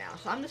me right now?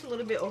 So I'm just a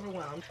little bit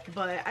overwhelmed,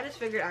 but I just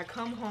figured I'd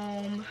come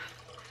home,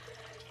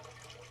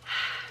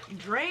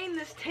 drain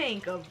this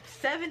tank of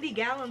 70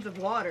 gallons of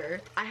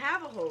water. I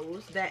have a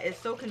hose that is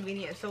so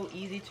convenient and so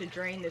easy to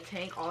drain the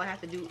tank. All I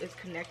have to do is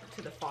connect it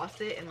to the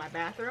faucet in my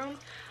bathroom,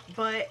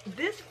 but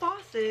this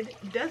faucet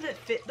doesn't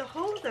fit the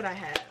hose that I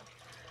have,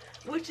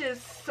 which is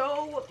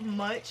so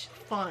much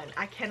fun.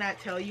 I cannot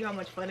tell you how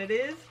much fun it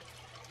is.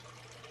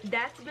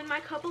 That's been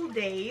my couple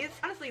days.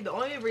 Honestly, the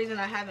only reason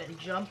I haven't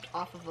jumped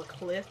off of a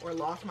cliff or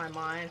lost my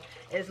mind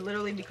is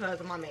literally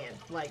because of my man.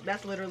 Like,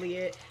 that's literally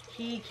it.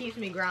 He keeps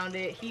me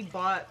grounded. He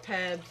bought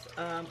Pebbz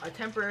a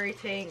temporary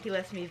tank. He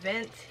lets me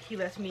vent. He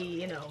lets me,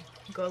 you know,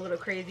 go a little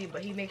crazy,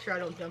 but he makes sure I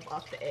don't jump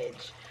off the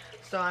edge.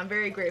 So I'm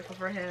very grateful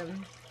for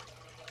him.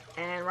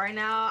 And right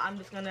now, I'm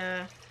just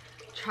gonna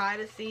try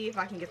to see if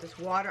I can get this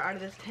water out of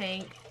this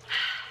tank.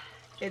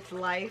 It's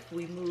life.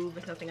 We move.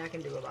 There's nothing I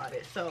can do about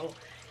it. So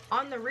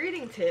on the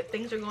reading tip,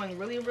 things are going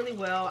really, really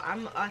well.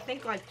 I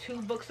think like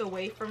 2 books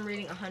away from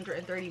reading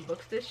 130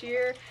 books this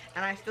year,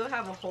 and I still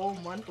have a whole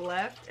month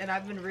left, and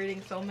I've been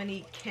reading so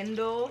many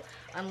Kindle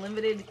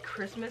unlimited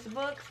Christmas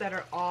books that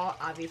are all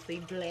obviously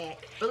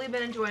black. Really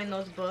been enjoying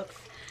those books,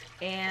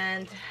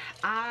 and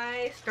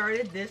I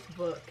started this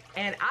book,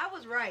 and I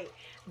was right.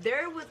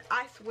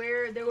 I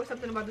swear there was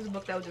something about this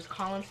book that was just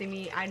calling to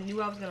me. I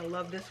knew I was gonna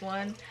love this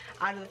one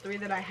out of the 3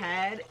 that I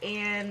had,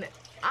 and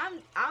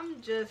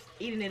I'm just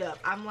eating it up.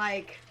 I'm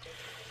like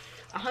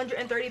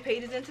 130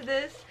 pages into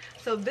this.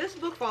 So this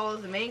book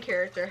follows the main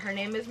character. Her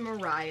name is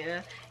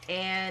Mariah,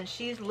 and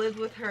she's lived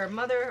with her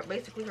mother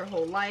basically her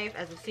whole life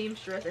as a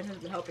seamstress and has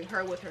been helping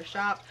her with her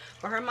shop.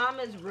 But her mom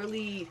is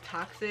really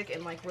toxic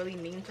and like really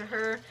mean to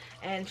her,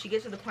 and she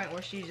gets to the point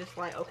where she's just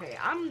like, okay,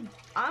 I'm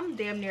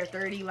damn near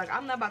 30, like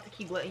I'm not about to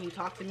keep letting you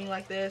talk to me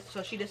like this.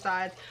 So she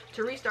decides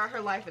to restart her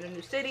life in a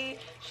new city.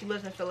 She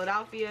lives in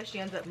Philadelphia. She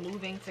ends up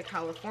moving to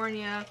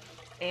California,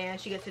 and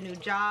she gets a new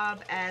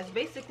job as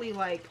basically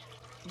like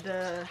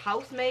the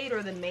housemaid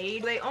or the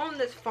maid. They own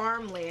this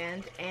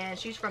farmland, and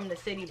she's from the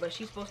city, but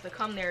she's supposed to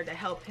come there to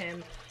help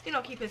him, you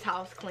know, keep his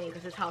house clean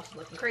because his house is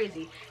looking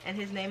crazy. And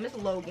his name is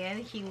Logan.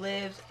 He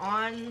lives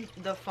on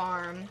the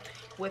farm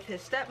with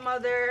his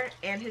stepmother,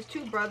 and his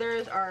 2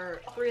 brothers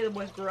are, 3 of the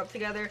boys grew up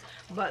together,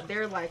 but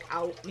they're like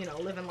out, you know,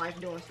 living life,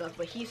 doing stuff.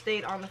 But he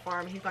stayed on the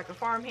farm. He's like a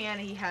farmhand,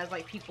 and he has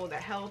like people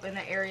that help in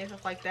that area,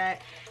 stuff like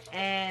that.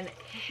 And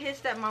his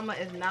stepmama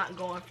is not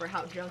going for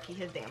how junky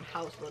his damn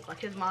house looks. Like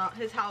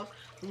his house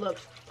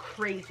looks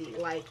crazy,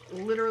 like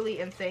literally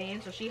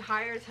insane. So she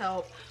hires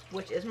help,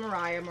 which is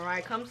Mariah.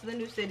 Mariah comes to the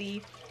new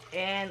city,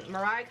 and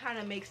Mariah kind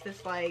of makes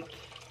this like,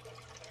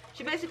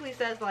 She basically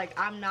says like,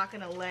 I'm not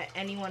gonna let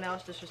anyone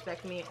else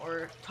disrespect me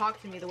or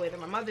talk to me the way that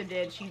my mother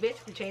did. She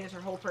basically changes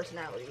her whole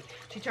personality.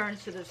 She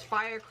turns to this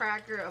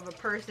firecracker of a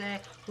person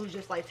who's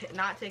just like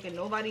not taking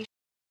nobody's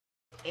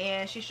shit.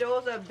 And she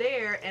shows up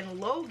there, and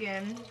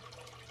Logan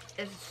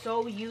is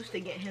so used to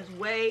getting his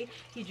way.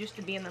 He's used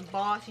to being the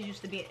boss. He's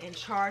used to being in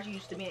charge. He's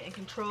used to being in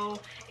control.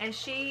 And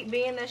she,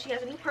 being that she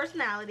has a new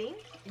personality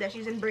that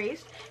she's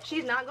embraced,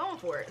 she's not going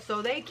for it.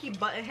 So they keep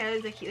butting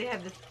heads. They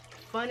have this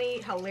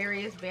funny,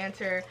 hilarious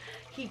banter.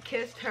 He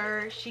kissed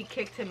her. She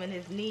kicked him in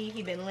his knee.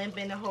 He been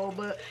limping the whole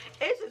book.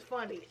 It's just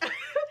funny.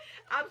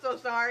 I'm so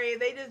sorry.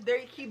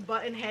 They keep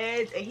butting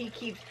heads, and he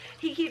keeps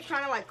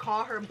trying to like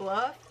call her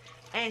bluff,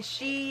 and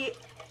she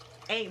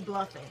ain't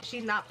bluffing.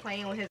 She's not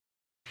playing with his,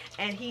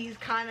 and he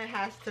kind of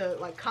has to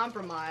like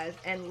compromise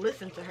and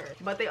listen to her.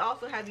 But they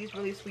also have these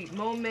really sweet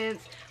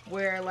moments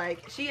where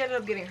like she ended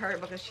up getting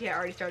hurt because she had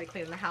already started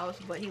cleaning the house,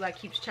 but he like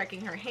keeps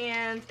checking her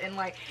hands, and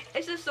like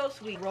it's just so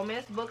sweet.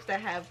 Romance books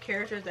that have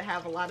characters that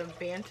have a lot of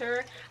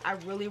banter, I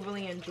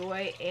really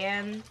enjoy,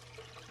 and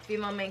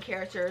female main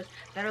characters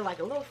that are like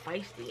a little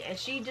feisty, and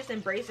she just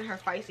embracing her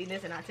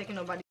feistiness and not taking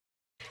nobody,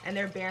 and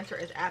their banter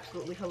is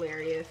absolutely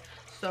hilarious.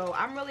 So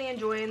I'm really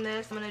enjoying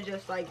this. I'm gonna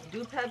just like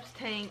do Pebbz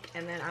Tank,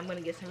 and then I'm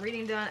gonna get some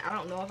reading done. I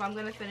don't know if I'm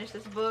gonna finish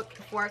this book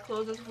before I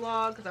close this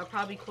vlog, because I'll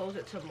probably close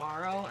it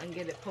tomorrow and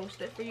get it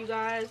posted for you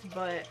guys.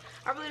 But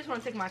I really just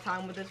want to take my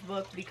time with this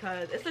book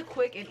because it's a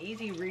quick and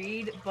easy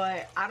read,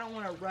 but I don't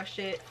want to rush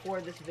it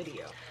for this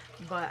video.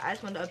 But I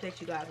just wanted to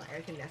update you guys on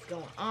everything that's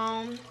going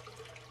on.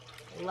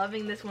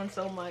 Loving this one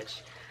so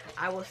much.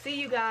 I will see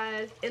you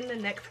guys in the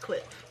next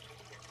clip.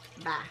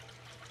 Bye.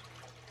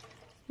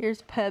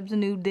 Here's Pebbz'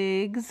 new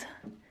digs.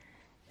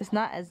 It's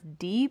not as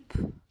deep,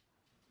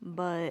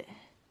 but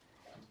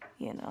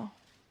you know,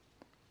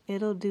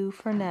 it'll do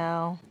for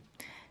now.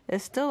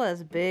 It's still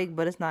as big,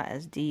 but it's not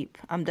as deep.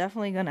 I'm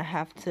definitely gonna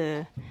have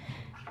to,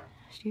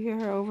 do you hear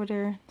her over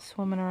there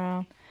swimming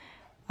around?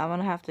 I'm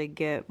gonna have to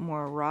get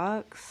more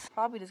rocks.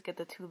 Probably just get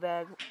the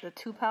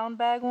 2-pound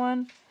bag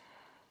one.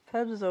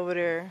 Pebbz is over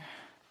there.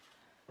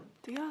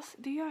 Do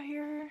y'all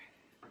hear her?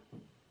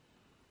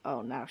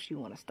 Oh, now she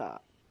wanna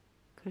stop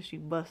because she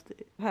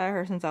busted. I've had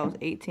her since I was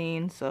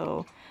 18,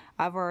 so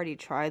I've already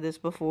tried this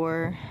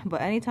before. But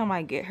anytime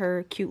I get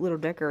her cute little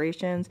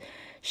decorations,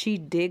 she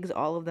digs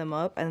all of them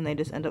up, and then they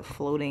just end up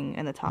floating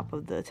in the top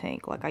of the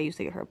tank. Like I used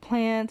to get her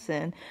plants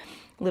and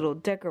little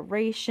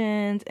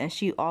decorations, and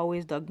she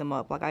always dug them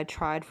up. Like I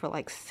tried for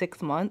like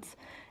 6 months,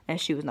 and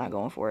she was not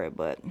going for it.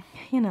 But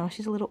you know,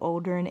 she's a little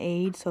older in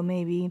age, so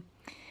maybe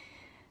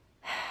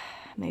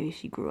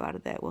she grew out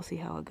of that. We'll see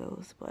how it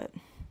goes. But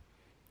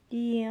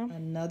yeah,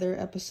 another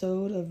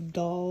episode of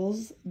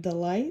Doll's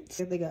Delights.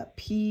 They got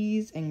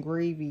peas and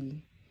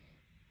gravy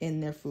in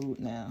their food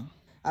now.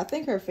 I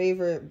think her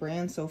favorite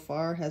brand so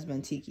far has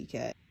been Tiki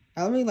Cat.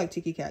 I really like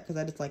Tiki Cat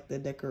because I just like the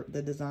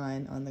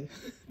design on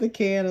the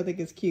can. I think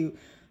it's cute.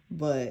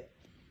 But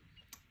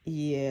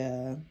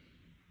yeah,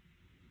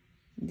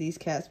 these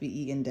cats be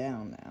eating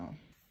down now.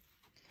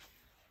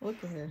 Look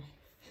at her.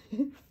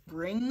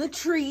 Bring the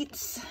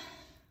treats.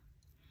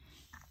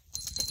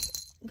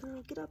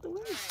 Girl, get out the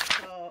way.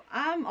 So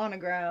I'm on the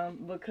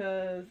ground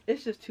because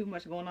it's just too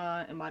much going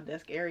on in my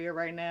desk area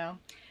right now.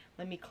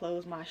 Let me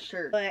close my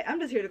shirt. But I'm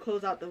just here to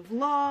close out the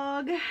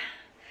vlog.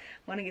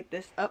 Want to get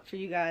this up for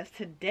you guys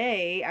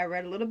today. I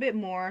read a little bit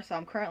more, so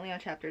I'm currently on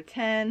chapter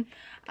 10.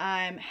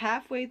 I'm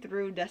halfway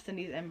through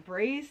Destiny's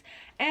Embrace,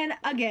 and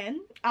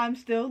again, I'm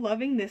still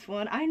loving this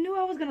one. I knew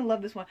I was gonna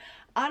love this one.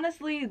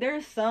 Honestly,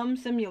 there's some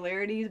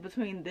similarities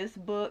between this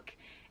book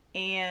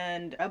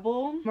and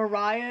Rebel.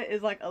 Mariah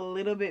is like a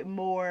little bit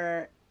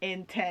more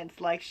intense.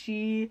 Like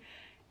she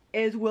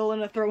is willing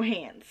to throw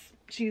hands.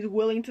 She's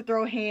willing to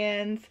throw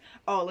hands.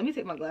 Oh, let me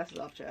take my glasses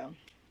off, child.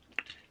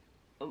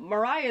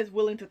 Mariah is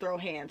willing to throw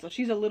hands, so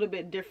she's a little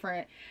bit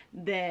different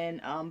than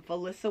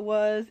Felissa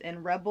was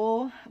in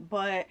Rebel.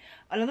 But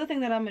another thing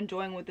that I'm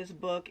enjoying with this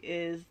book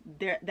is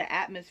the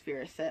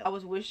atmosphere set. I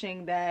was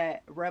wishing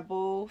that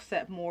Rebel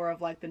set more of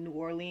like the New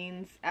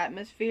Orleans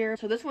atmosphere.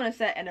 So this one is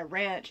set in a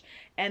ranch,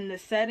 and the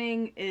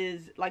setting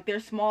is like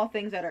there's small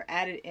things that are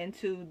added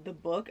into the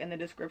book and the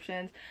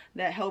descriptions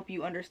that help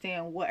you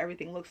understand what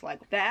everything looks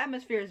like. The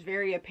atmosphere is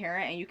very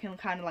apparent, and you can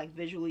kind of like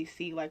visually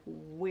see like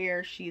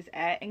where she's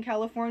at in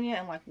California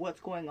and like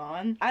what's going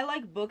on. I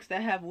like books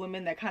that have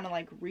women that kind of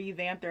like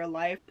revamp their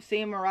life.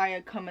 Seeing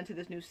Mariah come into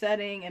this new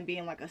setting and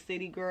being like a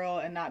city girl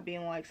and not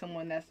being like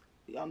someone that's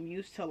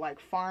used to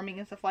like farming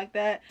and stuff like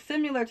that.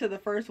 Similar to the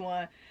first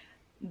one,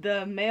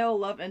 the male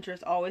love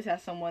interest always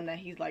has someone that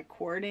he's like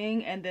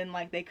courting, and then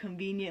like they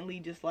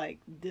conveniently just like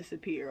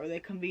disappear, or they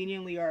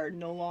conveniently are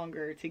no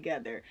longer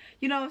together.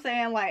 You know what I'm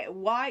saying? Like,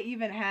 why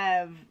even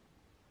have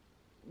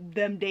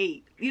them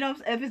date? You know,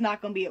 if it's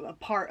not gonna be a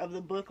part of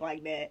the book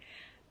like that.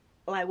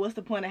 Like, what's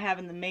the point of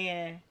having the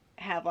man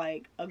have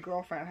like a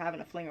girlfriend or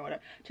having a fling or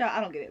whatever? Child, I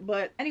don't get it.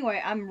 But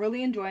anyway, I'm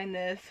really enjoying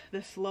this.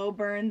 The slow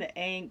burn, the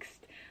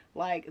angst,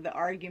 like the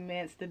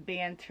arguments, the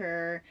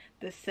banter,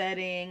 the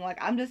setting. Like,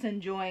 I'm just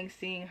enjoying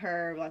seeing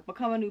her like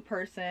become a new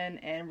person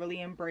and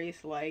really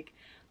embrace like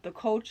the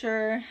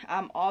culture.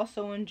 I'm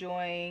also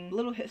enjoying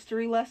little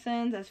history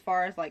lessons as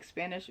far as like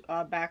Spanish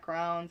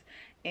backgrounds,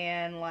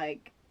 and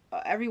like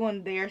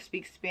everyone there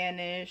speaks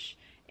Spanish,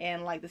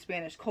 and like the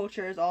Spanish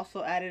culture is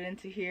also added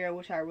into here,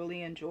 which I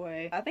really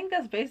enjoy. I think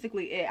that's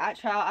basically it. I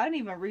didn't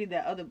even read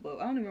that other book.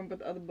 I don't even remember what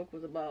the other book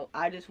was about.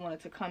 I just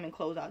wanted to come and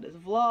close out this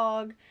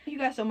vlog. Thank you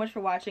guys so much for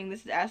watching.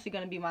 This is actually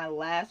going to be my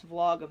last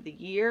vlog of the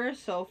year,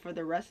 so for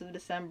the rest of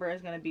December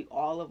it's going to be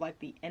all of like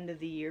the end of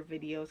the year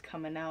videos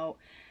coming out.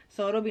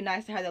 So it'll be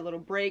nice to have that little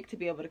break to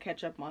be able to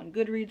catch up on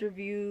Goodreads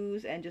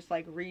reviews and just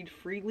like read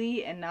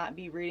freely and not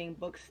be reading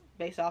books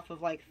based off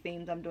of like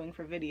themes I'm doing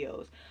for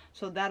videos.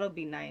 So that'll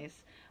be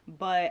nice.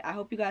 But I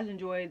hope you guys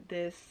enjoyed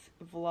this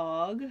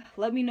vlog.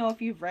 Let me know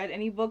if you've read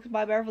any books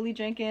by Beverly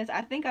Jenkins.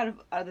 I think out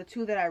of the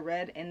two that I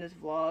read in this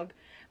vlog,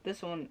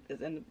 this one is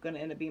gonna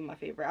end up being my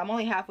favorite. I'm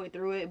only halfway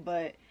through it,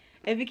 but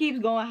if it keeps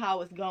going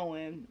how it's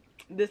going,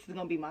 this is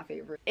gonna be my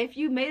favorite. If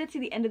you made it to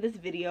the end of this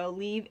video,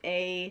 leave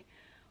a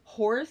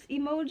horse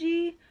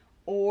emoji,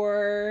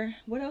 or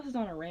what else is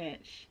on a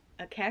ranch?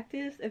 A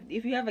cactus?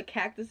 If you have a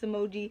cactus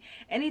emoji,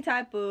 any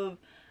type of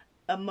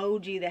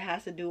emoji that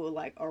has to do with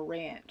like a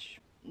ranch,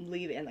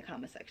 leave it in the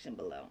comment section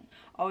below.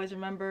 Always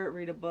remember,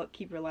 read a book,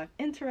 keep your life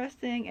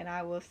interesting, and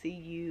I will see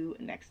you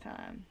next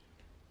time.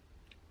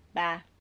 Bye.